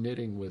far as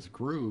knitting with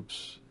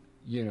groups,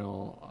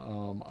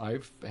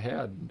 I've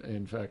had,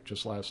 in fact,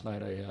 just last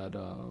night I had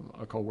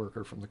a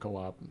coworker from the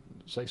co-op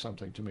say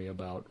something to me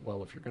about,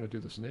 well, if you're going to do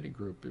this knitting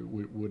group,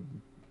 would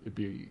it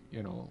be,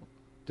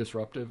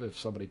 disruptive if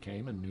somebody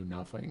came and knew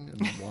nothing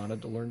and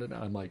wanted to learn it?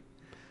 I'm like,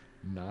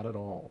 not at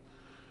all,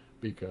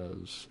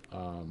 because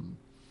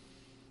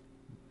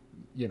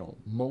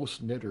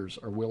most knitters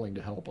are willing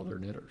to help other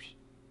knitters.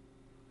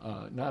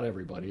 Not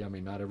everybody. I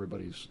mean, not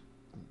everybody's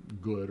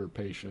good or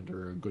patient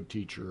or a good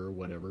teacher or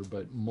whatever,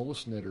 but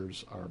most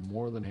knitters are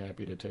more than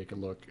happy to take a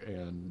look,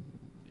 and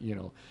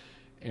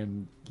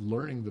and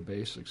learning the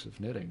basics of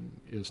knitting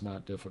is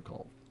not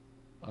difficult.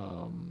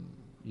 And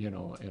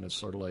it's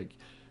sort of like,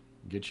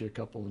 get you a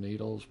couple of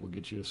needles, we'll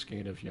get you a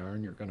skein of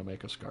yarn, you're going to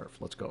make a scarf,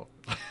 let's go.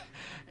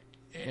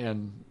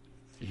 And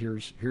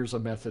here's a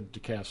method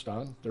to cast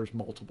on. There's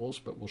multiples,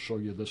 but we'll show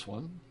you this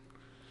one.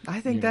 I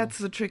think that's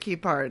the tricky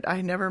part. I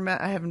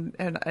haven't,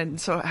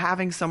 and so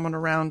having someone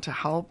around to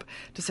help,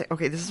 to say,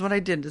 okay, this is what I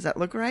did. Does that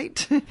look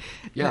right?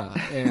 Yeah,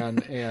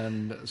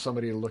 and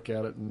somebody to look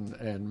at it,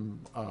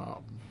 and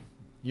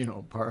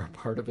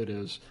part of it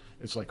is,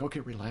 it's like,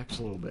 okay, relax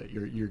a little bit.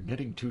 You're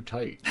knitting too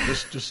tight.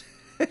 Just.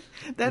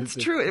 That's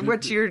true.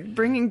 What you're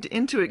bringing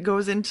into it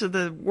goes into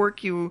the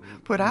work you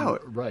put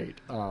out. Right.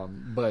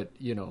 But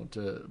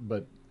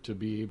to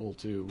be able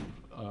to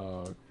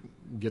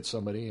get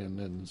somebody and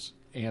then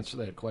answer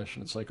that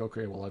question, it's like,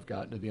 okay, well, I've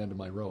gotten to the end of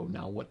my row.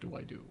 Now what do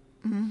I do?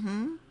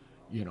 Mm-hmm.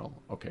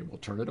 Okay, we'll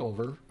turn it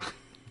over.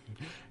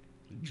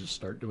 Just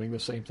start doing the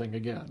same thing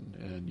again.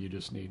 And you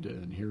just need to,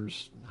 and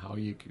here's how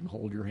you can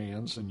hold your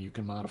hands, and you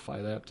can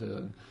modify that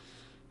to,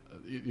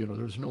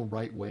 there's no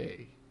right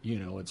way.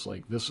 It's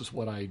like, this is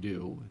what I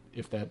do.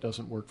 If that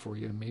doesn't work for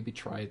you, maybe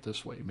try it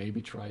this way.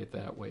 Maybe try it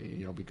that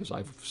way, because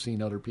I've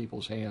seen other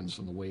people's hands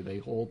and the way they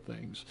hold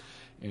things.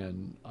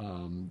 And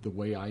the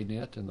way I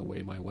knit and the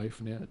way my wife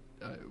knit,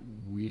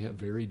 we have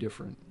very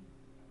different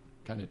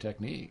kind of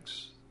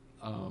techniques.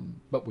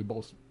 But we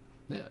both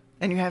knit.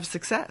 And you have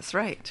success,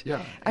 right?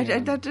 Yeah.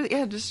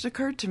 It just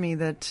occurred to me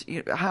that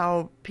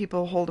how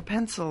people hold a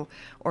pencil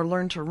or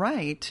learn to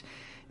write,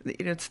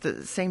 it's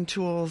the same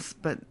tools,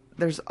 but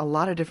there's a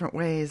lot of different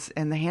ways,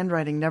 and the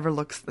handwriting never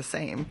looks the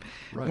same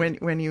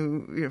when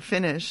you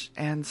finish.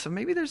 And so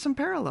maybe there's some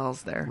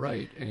parallels there.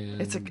 Right.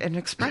 And it's an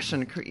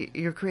expression.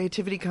 Your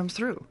creativity comes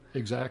through.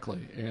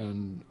 Exactly.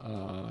 And,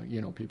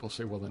 people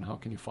say, well, then how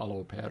can you follow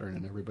a pattern?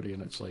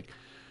 And it's like,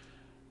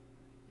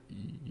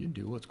 you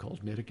do what's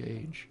called knit a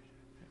gauge.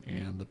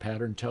 And the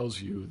pattern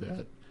tells you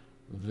that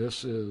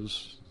this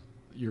is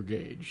your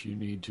gauge. You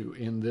need to,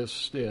 in this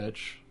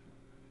stitch,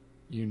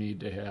 you need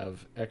to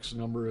have X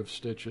number of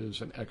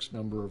stitches and X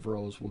number of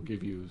rows will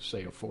give you,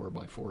 say, a 4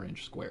 by 4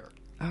 inch square.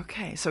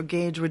 Okay, so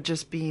gauge would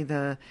just be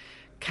the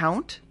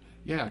count?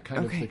 Yeah,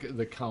 kind of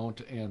the count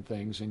and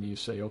things, and you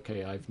say,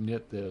 okay, I've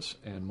knit this,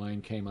 and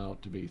mine came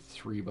out to be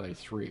 3 by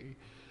 3.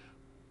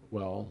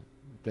 Well,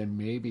 then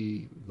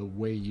maybe the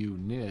way you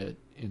knit,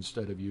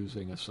 instead of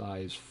using a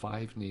size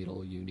 5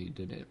 needle, you need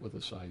to knit with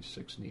a size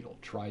 6 needle.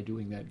 Try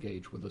doing that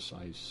gauge with a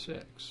size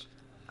 6.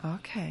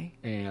 Okay.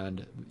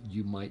 And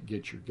you might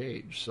get your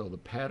gauge. So the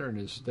pattern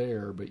is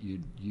there, but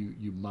you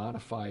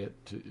modify it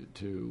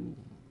to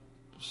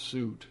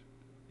suit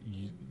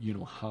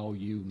how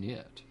you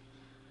knit.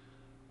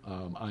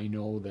 I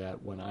know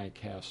that when I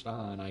cast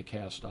on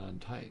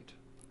tight.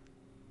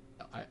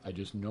 I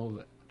just know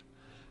that.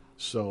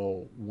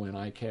 So when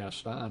I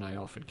cast on, I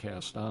often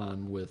cast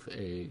on with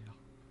a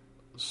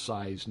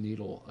size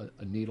needle,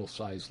 a needle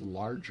size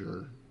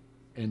larger.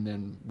 And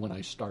then when I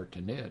start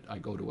to knit, I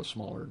go to a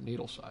smaller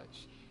needle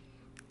size.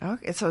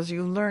 Okay, so as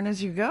you learn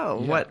as you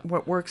go, yeah.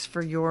 what works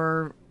for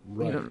your...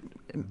 Right,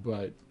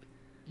 but,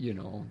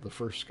 the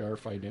first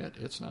scarf I knit,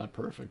 it's not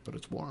perfect, but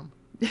it's warm.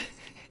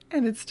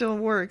 And it still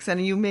works,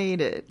 and you made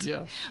it.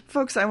 Yes.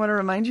 Folks, I want to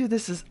remind you,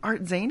 this is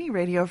ArtZany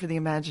Radio for the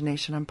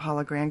Imagination. I'm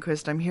Paula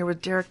Granquist. I'm here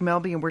with Derek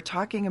Melby, and we're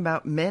talking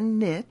about Men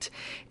Knit.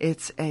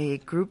 It's a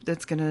group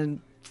that's going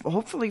to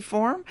hopefully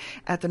form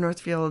at the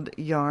Northfield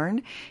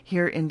Yarn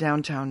here in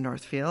downtown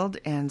Northfield.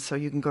 And so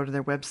you can go to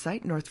their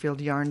website,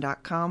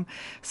 northfieldyarn.com,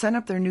 sign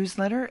up their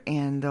newsletter,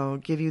 and they'll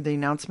give you the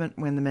announcement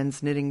when the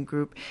men's knitting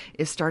group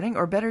is starting.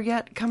 Or better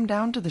yet, come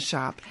down to the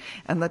shop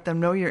and let them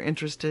know you're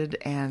interested,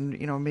 and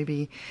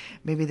maybe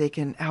they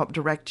can help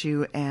direct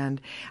you. And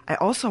I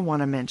also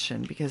want to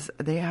mention, because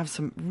they have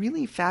some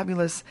really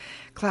fabulous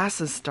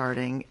classes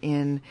starting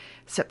in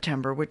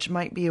September, which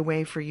might be a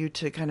way for you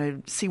to kind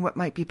of see what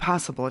might be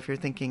possible if you're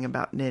thinking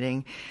about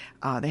knitting.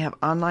 They have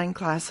online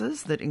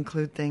classes that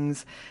include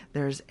things.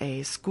 There's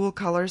a school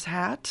colors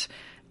hat,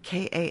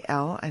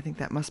 KAL. I think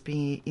that must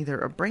be either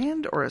a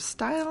brand or a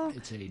style.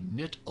 It's a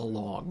knit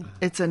along.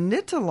 It's a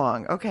knit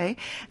along, okay.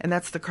 And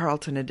that's the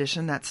Carlton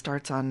edition. That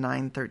starts on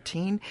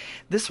 9/13.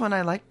 This one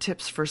I like,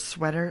 tips for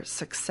sweater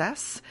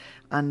success,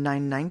 on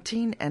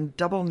 9/19, and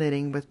double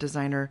knitting with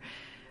designer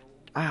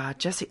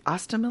Jesse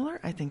Ostemiller,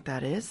 I think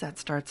that is. That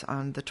starts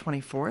on the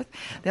 24th.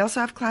 They also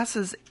have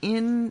classes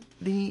in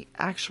the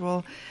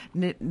actual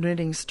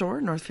knitting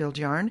store, Northfield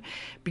Yarn.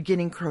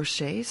 Beginning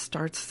crochet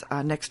starts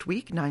next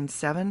week,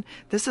 9/7.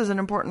 This is an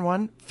important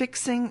one,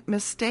 fixing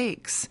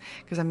mistakes,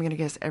 because I'm going to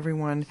guess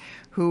everyone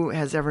who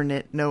has ever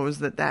knit knows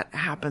that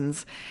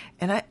happens.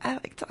 And I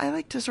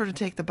like to sort of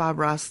take the Bob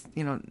Ross,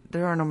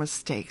 there are no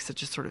mistakes. It's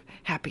just sort of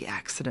happy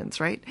accidents,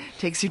 right?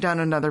 Takes you down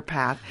another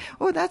path.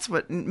 Oh, that's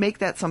make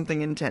that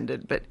something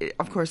intended. But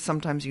of course,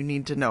 sometimes you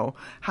need to know,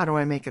 how do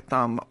I make a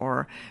thumb,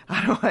 or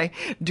how do I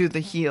do the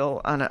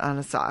heel on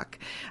a sock?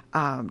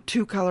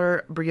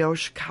 2-color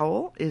brioche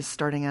cowl is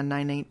starting on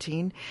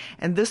 9/18.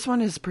 And this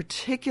one is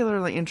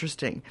particularly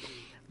interesting.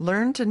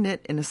 Learn to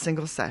knit in a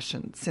single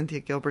session.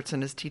 Cynthia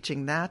Gilbertson is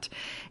teaching that,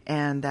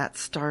 and that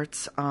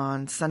starts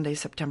on Sunday,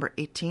 September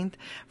 18th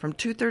from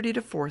 2:30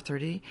 to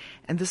 4:30.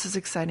 And this is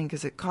exciting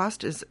because the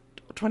cost is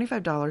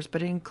 $25,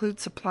 but it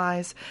includes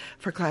supplies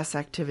for class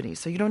activities.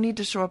 So you don't need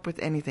to show up with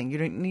anything. You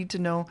don't need to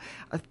know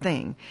a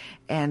thing.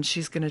 And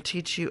she's going to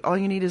teach you, all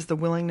you need is the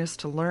willingness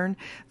to learn.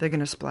 They're going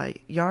to supply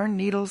yarn,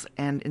 needles,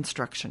 and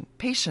instruction,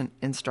 patient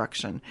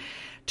instruction.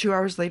 2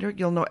 hours later,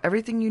 you'll know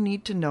everything you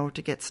need to know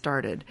to get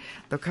started.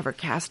 They'll cover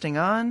casting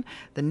on,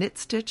 the knit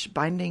stitch,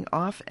 binding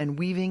off, and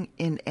weaving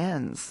in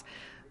ends.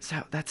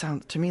 So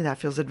to me, that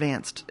feels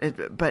advanced.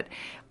 But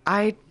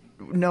I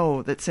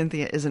know that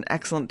Cynthia is an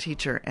excellent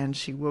teacher, and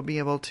she will be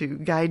able to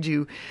guide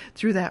you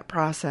through that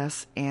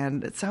process,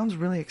 and it sounds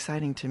really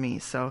exciting to me.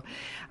 So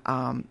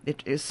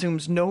it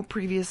assumes no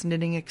previous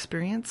knitting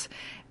experience,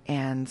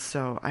 and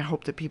so I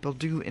hope that people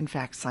do in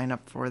fact sign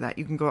up for that.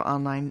 You can go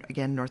online,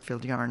 again,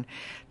 Northfield Yarn,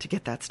 to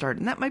get that started.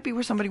 And that might be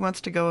where somebody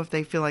wants to go if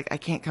they feel like, I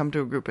can't come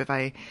to a group if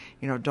I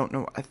don't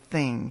know a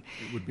thing.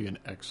 It would be an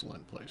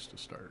excellent place to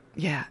start.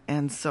 Yeah,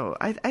 and so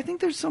I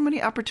think there's so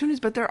many opportunities,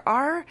 but there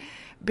are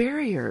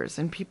barriers,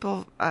 and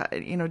people,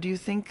 do you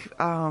think,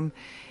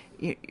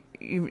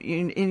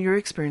 in your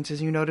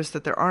experiences, you notice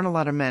that there aren't a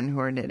lot of men who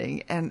are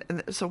knitting, and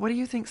so what do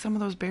you think some of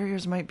those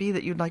barriers might be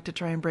that you'd like to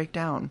try and break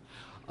down?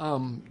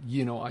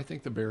 I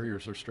think the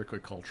barriers are strictly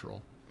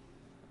cultural.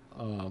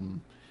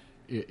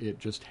 It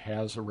just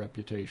has a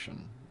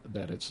reputation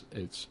that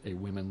it's a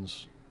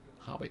women's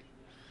hobby.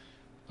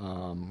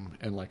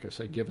 And like I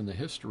say, given the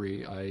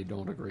history, I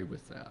don't agree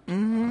with that.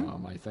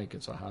 Mm-hmm. I think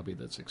it's a hobby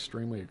that's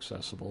extremely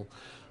accessible.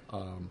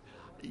 One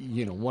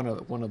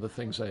of the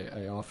things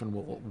I often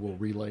will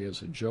relay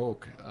as a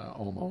joke,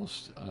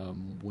 almost,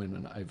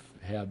 when I've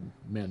had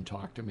men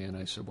talk to me, and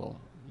I said,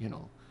 well,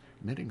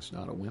 knitting's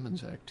not a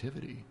women's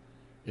activity.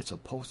 It's a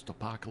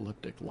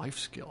post-apocalyptic life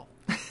skill.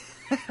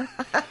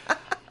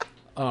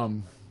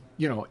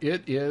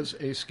 It is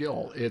a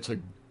skill.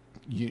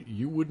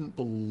 You wouldn't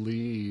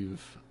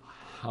believe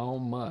how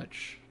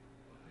much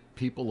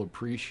people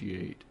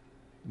appreciate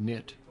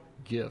knit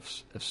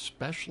gifts,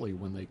 especially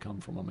when they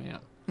come from a man.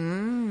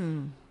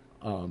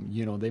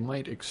 They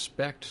might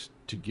expect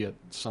to get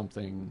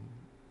something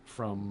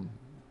from,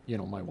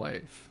 my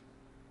wife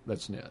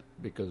that's knit,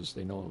 because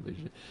they know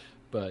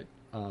but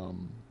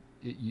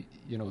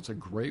it's a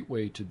great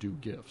way to do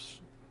gifts.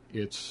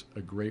 It's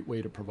a great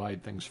way to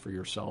provide things for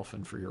yourself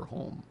and for your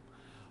home.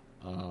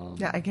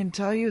 I can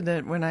tell you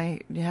that when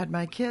I had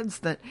my kids,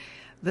 that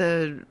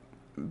the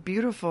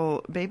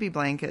beautiful baby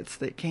blankets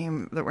that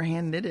were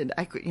hand knitted,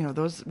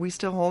 those, we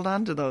still hold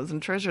on to those and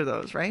treasure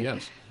those, right?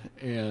 Yes.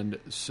 And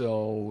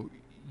so,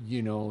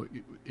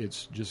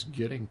 it's just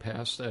getting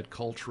past that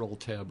cultural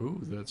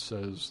taboo that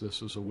says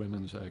this is a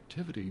women's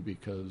activity,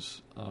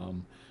 because,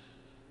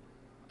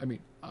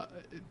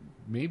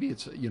 maybe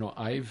it's,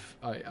 I've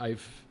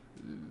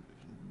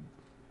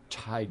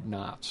tied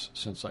knots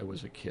since I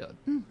was a kid.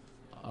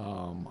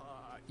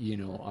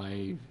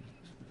 I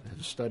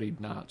have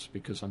studied knots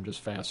because I'm just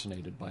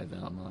fascinated by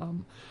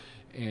them,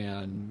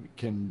 and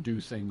can do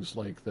things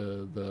like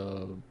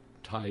the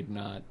tied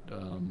knot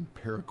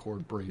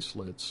paracord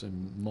bracelets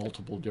in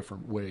multiple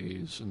different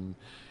ways, and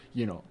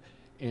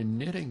and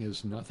knitting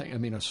is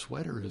nothing. A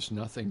sweater is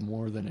nothing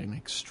more than an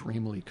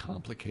extremely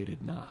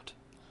complicated knot.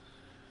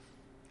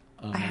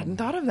 I hadn't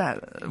thought of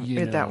that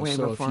way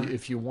before.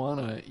 If you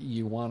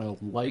wanna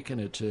liken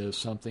it to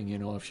something,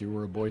 if you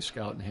were a Boy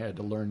Scout and had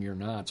to learn your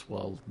knots,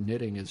 well,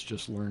 knitting is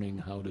just learning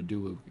how to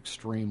do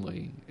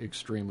extremely,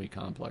 extremely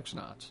complex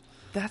knots.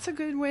 That's a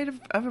good way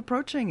of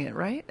approaching it,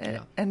 right?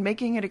 Yeah. And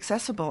making it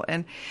accessible.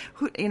 And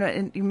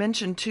and you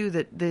mentioned too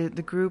that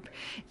the group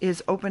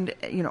is open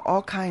to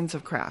all kinds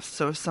of crafts.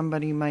 So if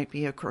somebody might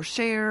be a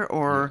crocheter,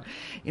 or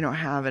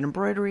have an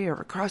embroidery or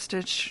a cross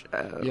stitch.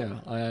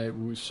 I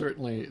was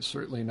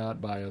certainly not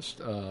biased,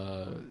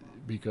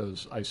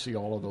 because I see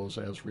all of those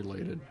as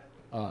related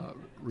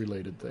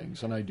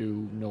things. And I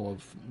do know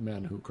of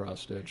men who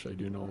cross stitch. I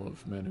do know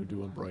of men who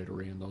do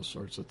embroidery and those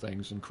sorts of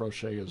things. And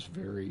crochet is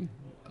very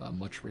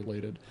much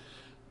related.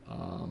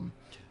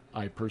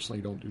 I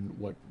personally don't do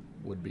what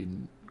would be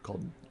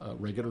called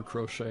regular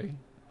crochet.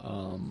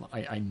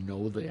 I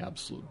know the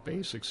absolute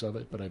basics of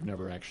it, but I've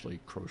never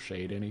actually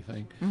crocheted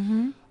anything.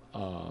 Mm-hmm.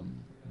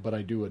 but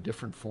I do a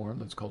different form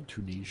that's called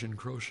Tunisian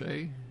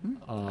crochet.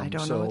 I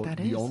don't know what that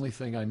is. The only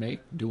thing I make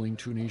doing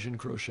Tunisian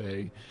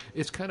crochet,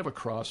 it's kind of a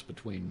cross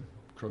between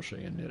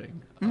crochet and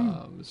knitting.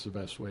 It's the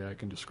best way I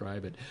can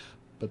describe it.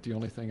 But the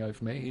only thing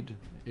I've made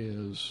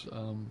is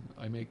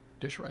I make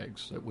dish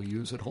rags that we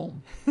use at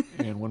home.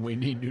 And when we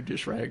need new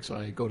dish rags,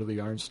 I go to the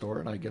yarn store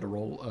and I get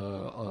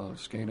a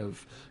skein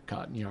of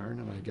cotton yarn,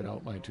 and I get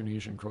out my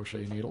Tunisian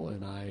crochet needle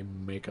and I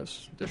make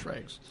us dish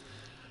rags.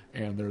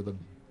 And they're the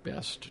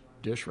best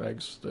dish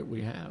rags that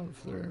we have.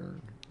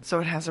 So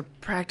it has a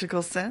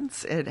practical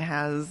sense. It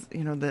has,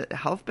 the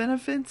health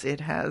benefits. It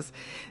has,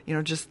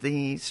 just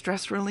the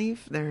stress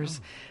relief.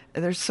 There's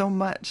so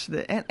much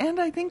and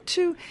I think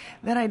too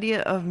that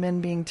idea of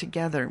men being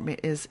together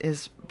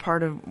is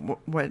part of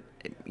what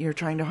you're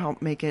trying to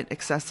help make it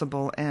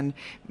accessible and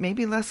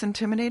maybe less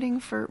intimidating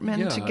for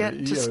men to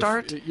get to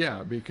start.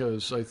 Yeah,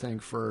 because I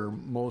think for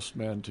most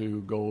men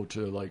to go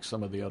to like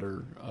some of the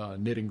other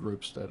knitting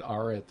groups that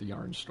are at the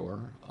yarn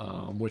store,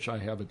 which I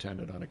have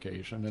attended on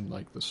occasion, and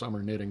like the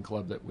summer knitting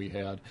club that we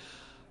had,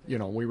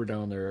 we were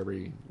down there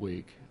every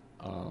week.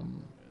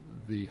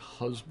 The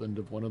husband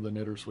of one of the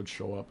knitters would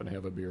show up and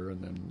have a beer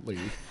and then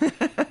leave.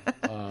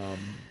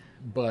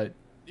 But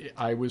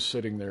I was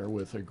sitting there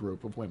with a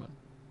group of women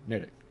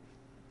knitting.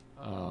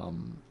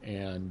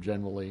 And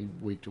generally,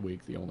 week to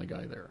week, the only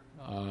guy there.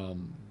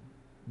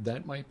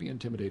 That might be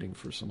intimidating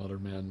for some other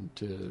men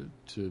to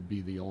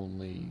be the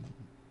only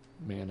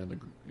man in the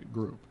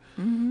group.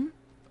 Mm-hmm.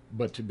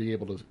 But to be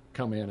able to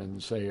come in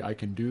and say, I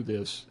can do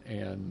this,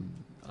 and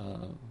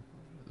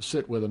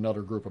sit with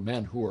another group of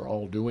men who are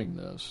all doing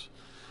this,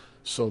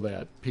 so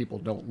that people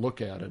don't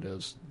look at it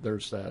as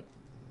there's that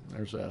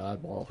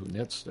oddball who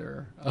knits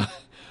there.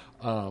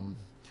 I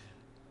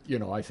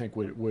think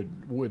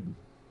would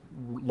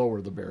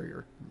lower the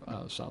barrier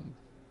some.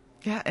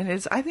 Yeah,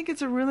 and I think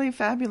it's a really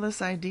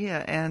fabulous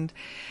idea, and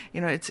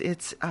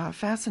it's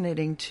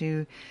fascinating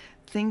to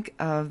think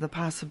of the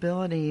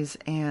possibilities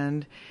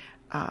and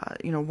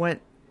what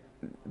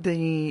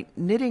the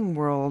knitting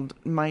world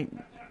might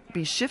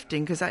be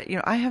shifting, because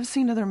I have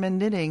seen other men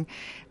knitting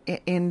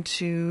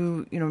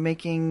into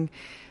making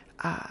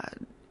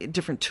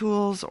different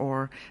tools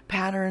or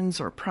patterns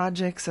or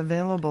projects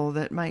available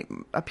that might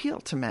appeal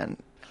to men.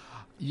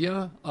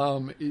 Yeah,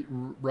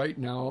 right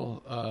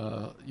now,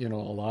 a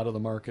lot of the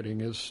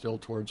marketing is still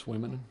towards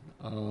women,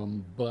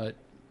 but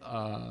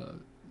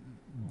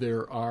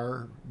there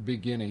are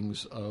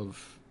beginnings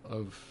of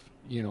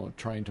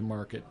trying to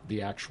market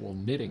the actual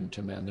knitting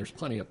to men. There's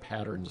plenty of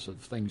patterns of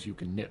things you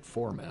can knit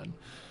for men.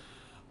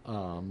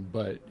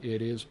 But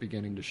it is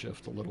beginning to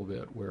shift a little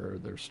bit where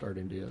they're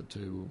starting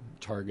to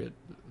target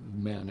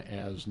men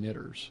as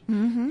knitters.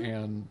 Mm-hmm.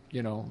 And,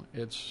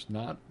 it's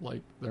not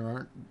like there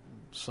aren't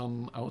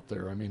some out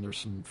there. I mean, there's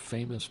some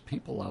famous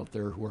people out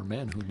there who are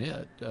men who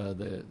knit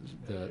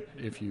that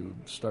if you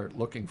start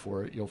looking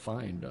for it, you'll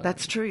find.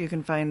 That's true. You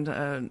can find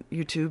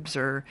YouTubes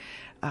or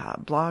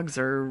blogs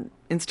or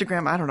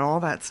Instagram, I don't know, all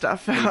that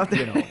stuff out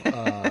there.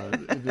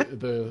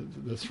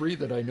 The three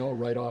that I know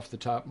right off the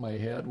top of my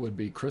head would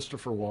be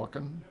Christopher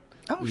Walken,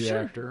 the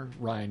actor,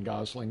 Ryan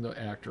Gosling, the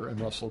actor, and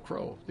Russell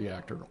Crowe, the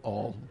actor.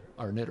 All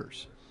are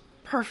knitters.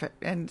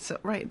 Perfect. And so,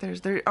 right,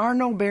 there are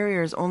no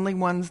barriers, only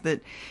ones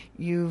that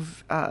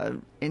you've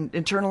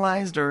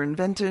internalized or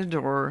invented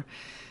or,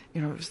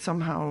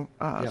 somehow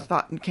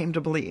thought and came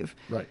to believe.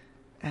 Right.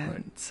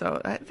 And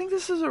so I think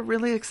this is a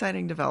really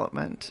exciting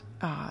development.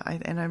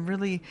 And I'm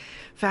really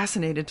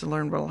fascinated to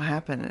learn what will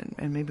happen.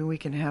 And maybe we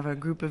can have a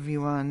group of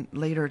you on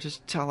later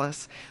to tell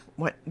us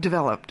what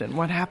developed and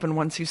what happened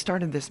once you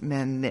started this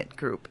men knit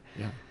group.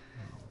 Yeah.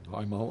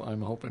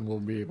 I'm hoping we'll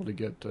be able to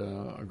get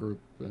a group,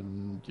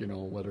 and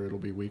whether it'll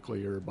be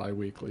weekly or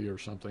bi-weekly or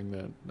something,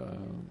 that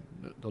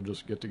they'll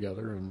just get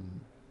together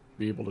and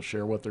be able to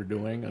share what they're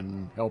doing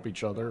and help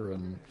each other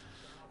and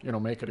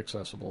make it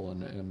accessible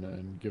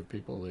and give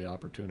people the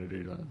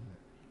opportunity to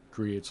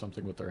create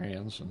something with their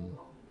hands and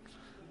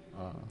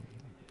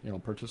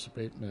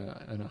participate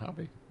in a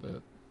hobby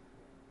that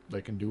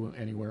they can do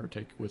anywhere,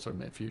 take with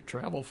them. If you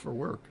travel for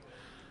work,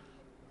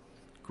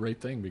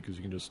 great thing, because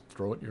you can just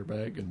throw it in your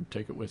bag and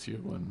take it with you,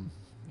 and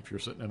if you're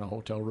sitting in a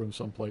hotel room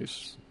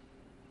someplace,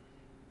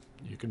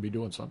 you can be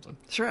doing something.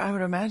 Sure, I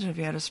would imagine if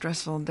you had a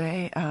stressful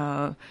day,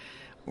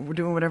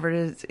 doing whatever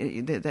it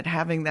is, that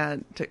having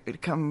that to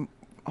come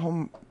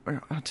home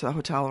or to the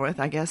hotel with,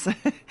 I guess,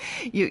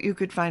 you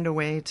could find a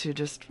way to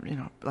just,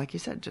 like you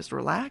said, just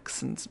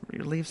relax and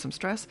relieve some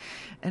stress,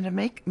 and to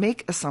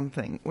make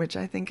something, which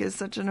I think is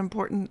such an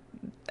important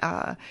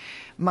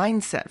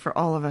mindset for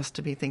all of us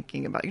to be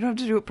thinking about. You don't have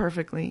to do it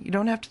perfectly. You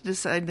don't have to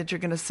decide that you're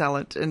going to sell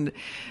it and,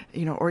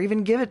 or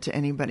even give it to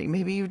anybody.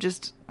 Maybe you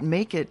just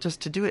make it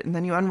just to do it, and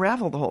then you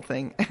unravel the whole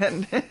thing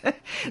and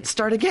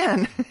start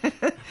again.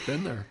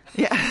 Been there.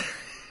 Yeah.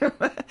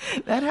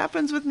 That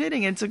happens with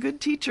knitting. It's a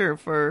good teacher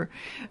for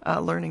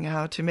learning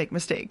how to make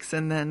mistakes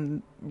and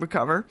then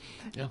recover.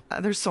 Yeah.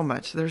 There's so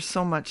much. There's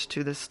so much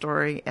to this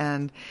story,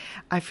 and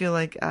I feel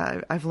like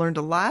I've learned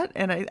a lot,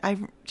 and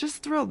I'm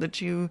just thrilled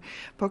that you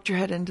poked your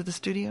head into the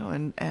studio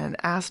and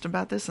asked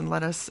about this and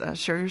let us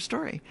share your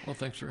story. Well,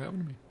 thanks for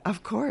having me.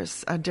 Of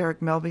course. Derek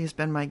Melby has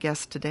been my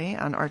guest today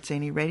on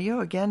ArtZany Radio.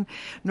 Again,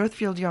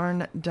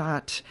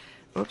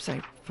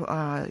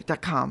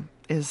 northfieldyarn.com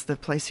is the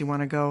place you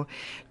want to go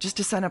just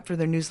to sign up for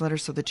their newsletter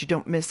so that you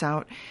don't miss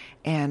out.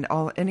 And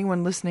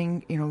anyone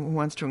listening, who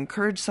wants to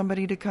encourage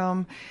somebody to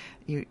come,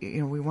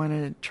 we want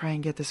to try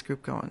and get this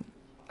group going.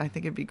 I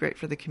think it'd be great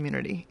for the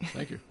community.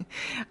 Thank you.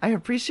 I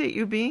appreciate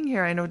you being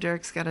here. I know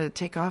Derek's got to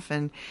take off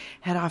and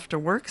head off to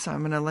work, so I'm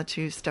going to let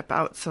you step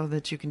out so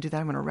that you can do that.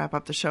 I'm going to wrap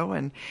up the show,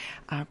 and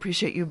I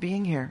appreciate you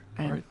being here.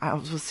 And All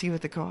right. we'll see you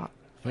at the co-op.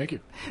 Thank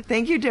you.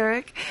 Thank you,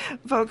 Derek.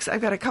 Folks,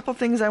 I've got a couple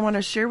things I want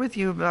to share with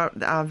you about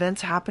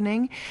events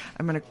happening.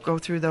 I'm going to go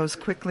through those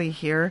quickly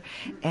here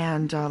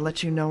and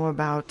let you know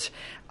about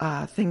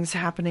things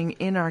happening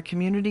in our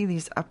community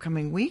these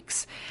upcoming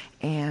weeks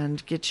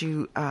and get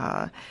you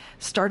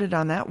started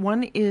on that.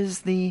 One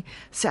is the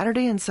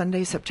Saturday and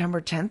Sunday, September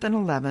 10th and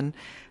 11th.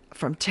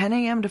 From 10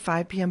 a.m. to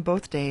 5 p.m.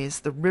 both days,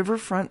 the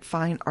Riverfront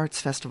Fine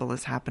Arts Festival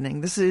is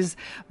happening. This is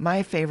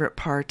my favorite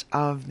part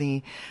of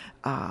the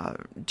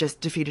just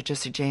Defeated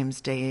Jesse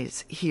James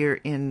days here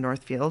in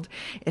Northfield.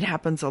 It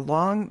happens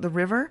along the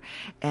river,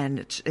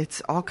 and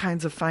it's all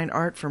kinds of fine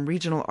art from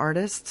regional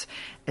artists.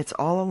 It's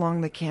all along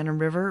the Cannon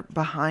River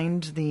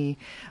behind the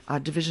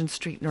Division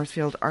Street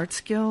Northfield Arts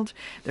Guild.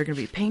 There are going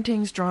to be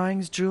paintings,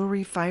 drawings,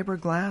 jewelry,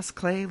 fiberglass,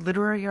 clay,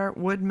 literary art,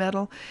 wood,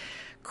 metal,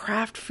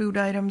 craft food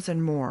items,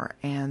 and more.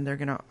 And they're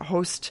going to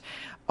host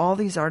all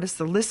these artists.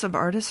 The lists of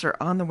artists are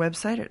on the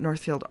website at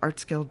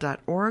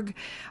northfieldartsguild.org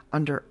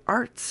under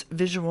Arts,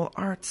 Visual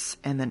Arts,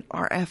 and then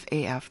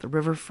RFAF, the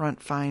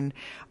Riverfront Fine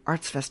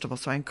Arts Festival.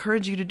 So I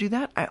encourage you to do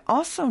that. I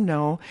also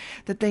know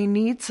that they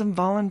need some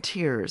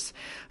volunteers.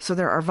 So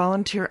there are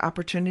volunteer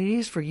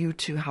opportunities for you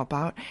to help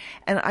out.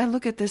 And I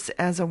look at this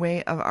as a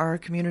way of our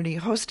community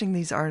hosting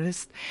these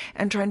artists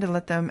and trying to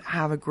let them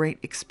have a great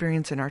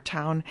experience in our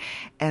town.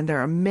 And there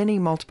are many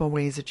multiple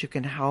ways that you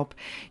can help.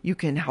 You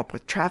can help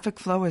with traffic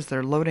flow as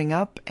they're loading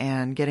up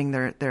and getting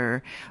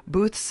their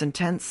booths and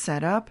tents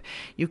set up.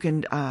 You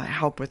can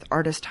help with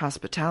artist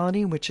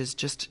hospitality, which is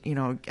just,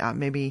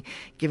 maybe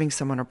giving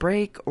someone a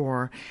break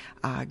or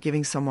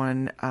giving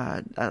someone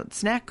a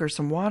snack or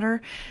some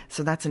water.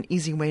 So that's an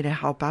easy way to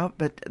help out.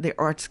 But the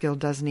Arts Guild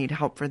does need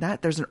help for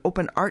that. There's an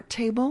open art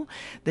table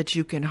that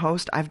you can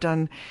host. I've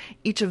done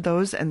each of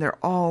those, and they're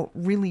all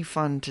really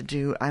fun to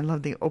do. I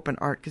love the open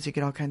art because you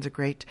get all kinds of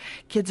great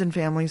kids and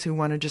families who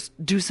want to just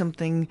do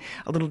something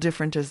a little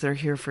different as they're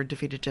here for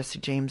Defeated Jesse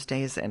James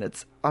days, and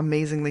it's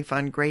amazingly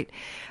fun. Great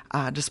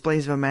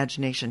displays of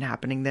imagination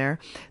happening there.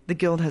 The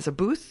Guild has a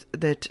booth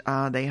that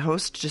they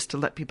host just to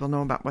let people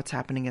know about what's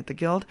happening at the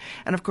Guild.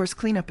 And of course,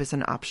 cleanup is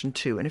an option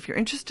too. And if you're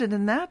interested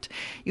in that,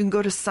 you can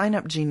go to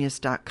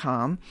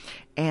signupgenius.com.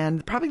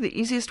 And probably the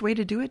easiest way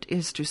to do it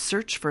is to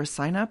search for a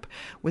sign up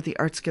with the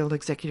Arts Guild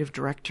Executive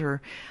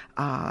Director,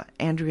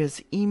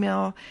 Andrea's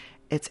email.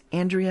 It's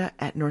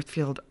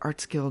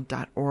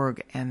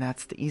Andrea@northfieldartsguild.org, and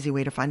that's the easy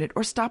way to find it.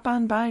 Or stop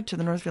on by to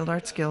the Northfield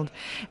Arts Guild,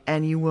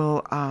 and you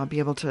will be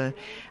able to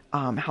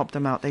help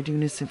them out. They do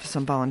need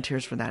some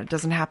volunteers for that. It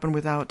doesn't happen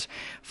without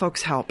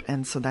folks' help,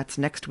 and so that's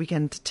next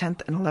weekend,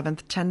 10th and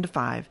 11th, 10 to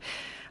 5.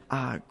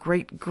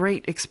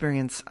 Great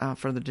experience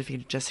for the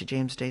Defeated Jesse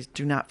James days.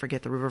 Do not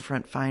forget the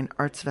Riverfront Fine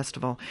Arts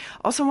Festival.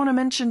 Also want to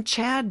mention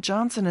Chad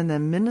Johnson and the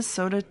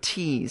Minnesota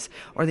Teas,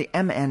 or the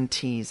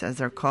MNTs as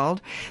they're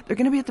called. They're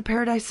going to be at the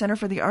Paradise Center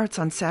for the Arts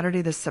on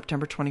Saturday, this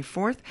September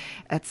 24th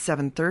at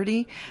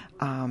 7:30.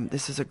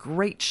 This is a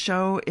great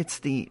show. It's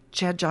the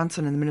Chad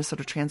Johnson and the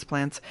Minnesota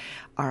Transplants,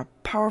 are a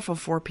powerful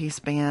four-piece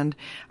band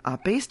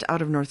based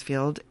out of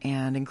Northfield,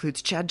 and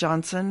includes Chad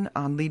Johnson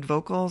on lead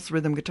vocals,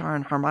 rhythm guitar,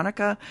 and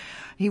harmonica.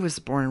 He was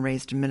born and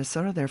raised in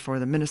Minnesota, therefore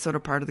the Minnesota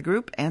part of the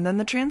group. And then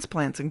the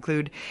Transplants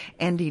include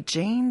Andy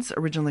Janes,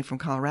 originally from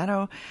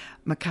Colorado,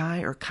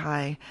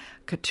 Kai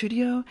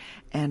Katudio,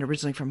 and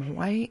originally from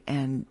Hawaii,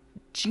 and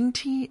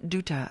Jinti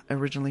Dutta,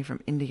 originally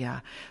from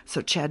India.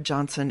 So Chad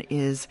Johnson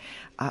is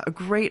a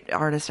great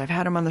artist. I've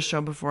had him on the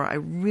show before. I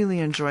really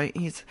enjoy.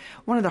 He's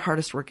one of the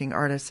hardest working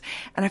artists.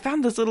 And I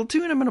found this little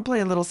tune. I'm going to play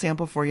a little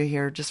sample for you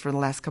here just for the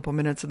last couple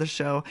minutes of the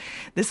show.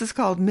 This is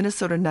called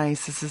Minnesota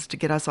Nice. This is to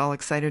get us all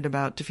excited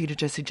about Defeated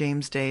Jesse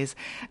James days.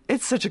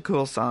 It's such a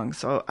cool song.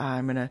 So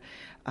I'm going to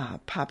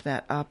pop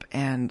that up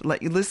and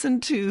let you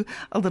listen to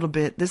a little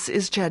bit. This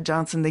is Chad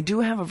Johnson. They do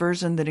have a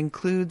version that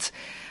includes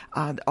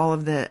all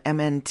of the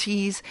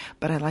MNTs,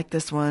 but I like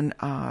this one.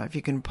 If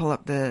you can pull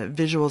up the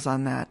visuals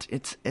on that,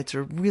 it's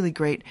a really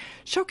great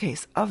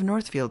showcase of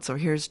Northfield. So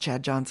here's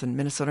Chad Johnson,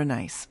 Minnesota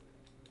Nice.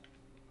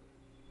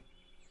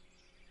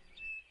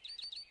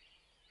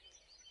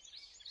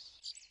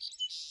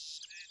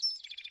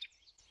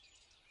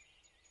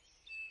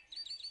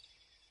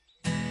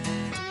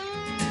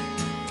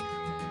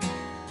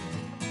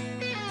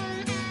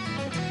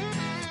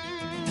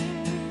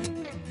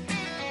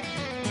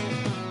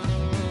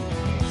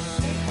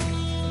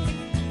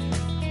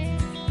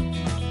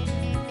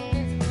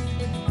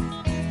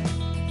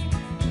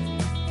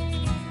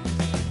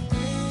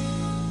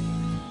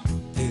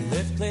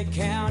 Clay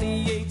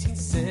County,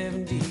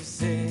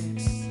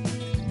 1876.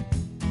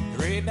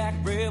 Grayback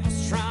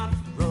rebels trying to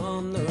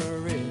run the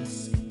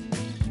risk,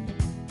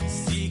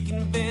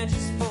 seeking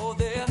vengeance for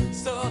their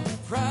southern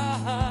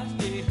pride.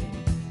 Yeah,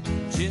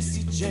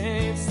 Jesse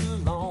James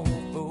along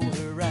for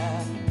the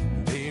ride.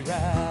 They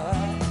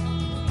ride.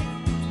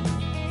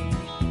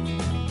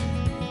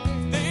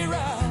 They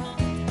ride.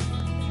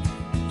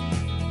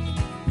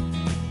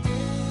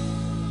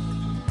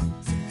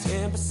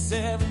 September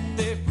 7th,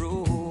 they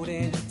rode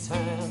into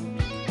town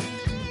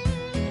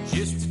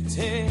just to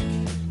take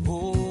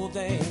old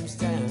Ames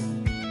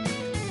down.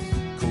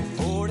 Colt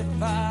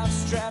 45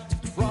 strapped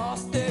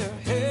across their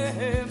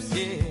hips,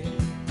 yeah.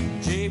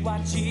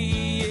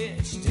 JYG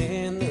etched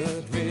in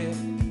the drip,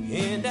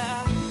 and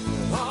I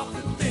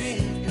often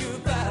think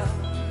about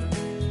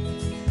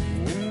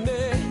when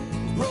they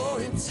roll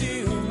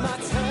into my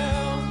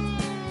town.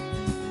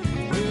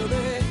 Will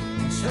they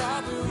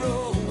try to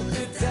roll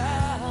the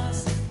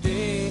dice?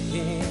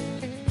 Thinking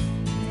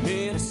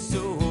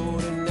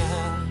Minnesota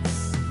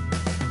nights.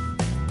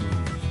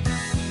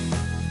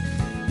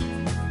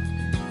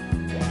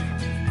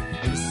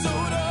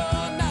 Minnesota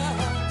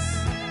nights,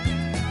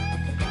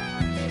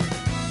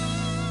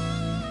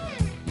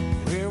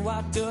 where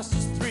White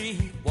Dusters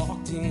 3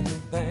 walked in the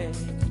bank,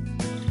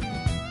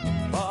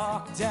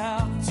 walked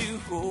out to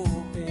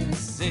open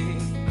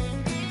safe.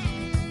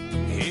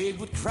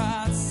 Hegwood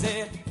cried,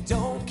 said,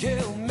 "Don't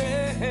kill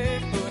me,"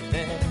 but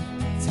that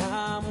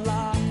time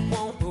lock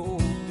won't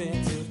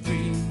open till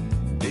 3.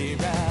 They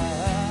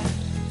ride.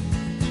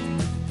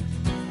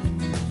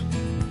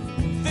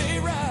 They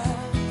ride.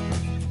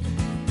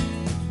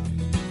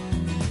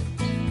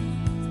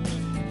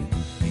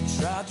 They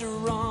tried to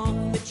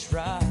run, they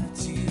tried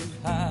to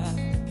hide.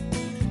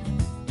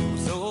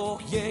 Those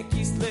old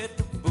Yankees let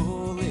the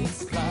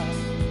bullets fly.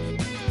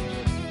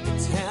 The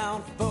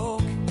town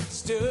folk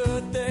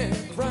stood their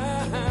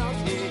ground,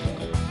 yeah.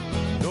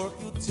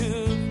 Northfield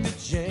took the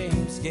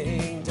James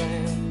gang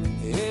down,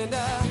 and I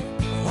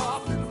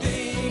often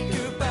think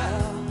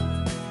about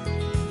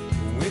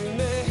when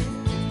they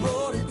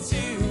rode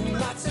into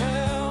my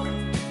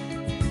town.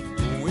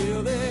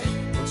 Will they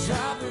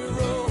try to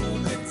roll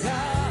the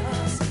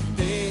dice?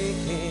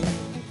 Thinking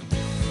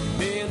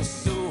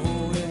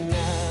Minnesota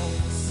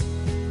nights.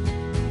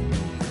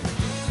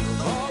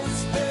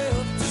 Always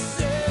felt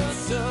yourself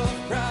so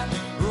bright,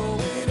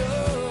 growing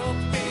up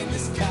in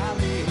this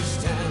college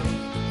town.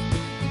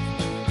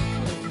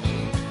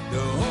 The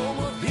home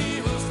of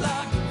heroes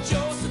like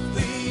Joseph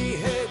Lee,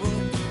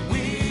 Haywood,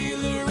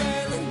 Wheeler,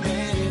 Allen,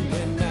 Manning,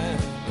 and now.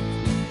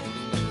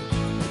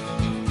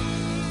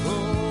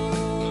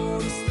 Oh,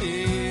 this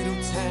little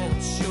town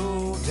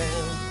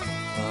showdown.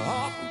 I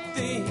often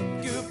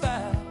think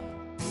about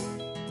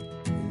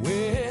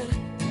when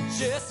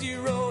Jesse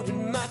rode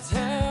in my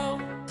town.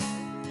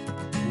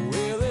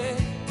 Well, they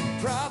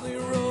probably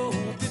rolled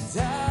the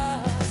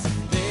dice,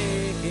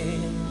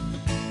 thinking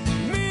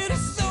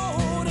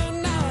Minnesota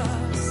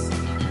nights.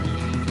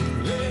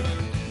 Yeah.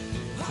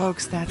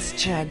 Folks, that's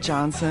Chad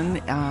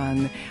Johnson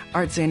on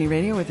ArtZany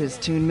Radio with his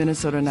tune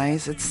Minnesota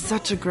Nice. It's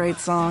such a great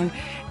song,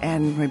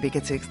 and maybe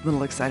gets you a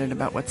little excited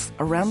about what's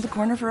around the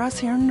corner for us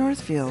here in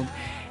Northfield.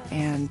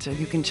 And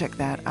you can check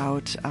that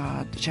out.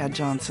 Chad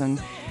Johnson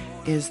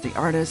is the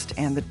artist,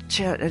 and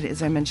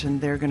as I mentioned,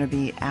 they're going to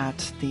be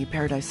at the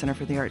Paradise Center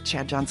for the Arts,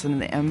 Chad Johnson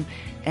and the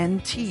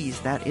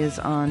MNTs. That is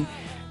on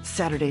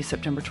Saturday,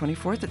 September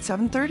 24th at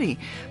 7:30.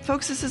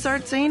 Folks, this is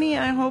ArtZany.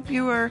 I hope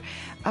you are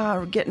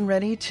getting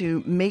ready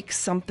to make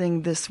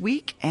something this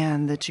week,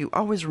 and that you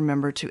always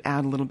remember to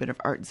add a little bit of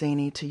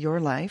ArtZany to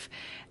your life.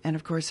 And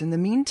of course, in the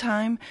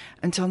meantime,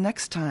 until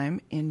next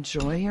time,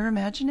 enjoy your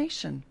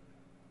imagination.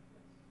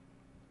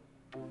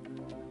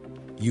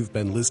 You've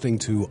been listening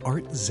to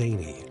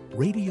ArtZany,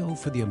 Radio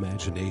for the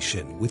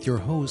Imagination, with your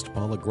host,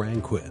 Paula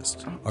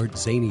Granquist.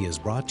 ArtZany is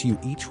brought to you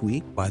each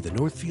week by the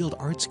Northfield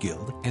Arts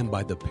Guild and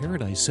by the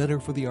Paradise Center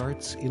for the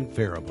Arts in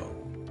Faribault.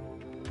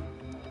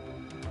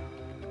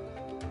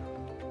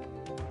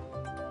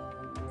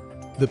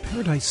 The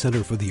Paradise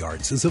Center for the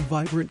Arts is a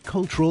vibrant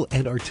cultural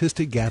and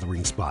artistic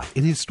gathering spot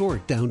in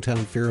historic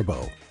downtown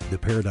Faribault. The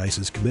Paradise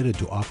is committed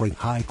to offering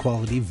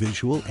high-quality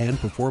visual and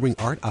performing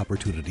art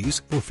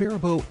opportunities for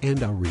Faribault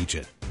and our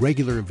region.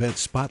 Regular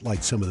events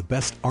spotlight some of the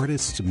best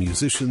artists and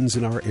musicians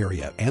in our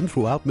area and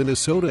throughout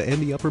Minnesota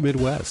and the upper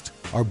Midwest.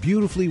 Our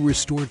beautifully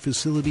restored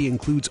facility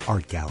includes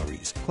art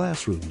galleries,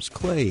 classrooms,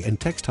 clay and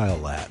textile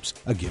labs,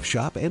 a gift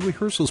shop and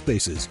rehearsal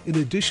spaces, in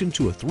addition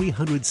to a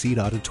 300-seat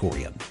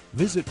auditorium.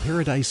 Visit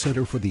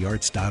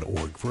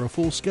ParadiseCenterForTheArts.org for a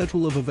full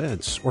schedule of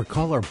events, or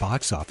call our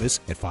box office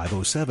at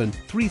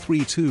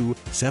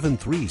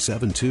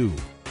 507-332-7372.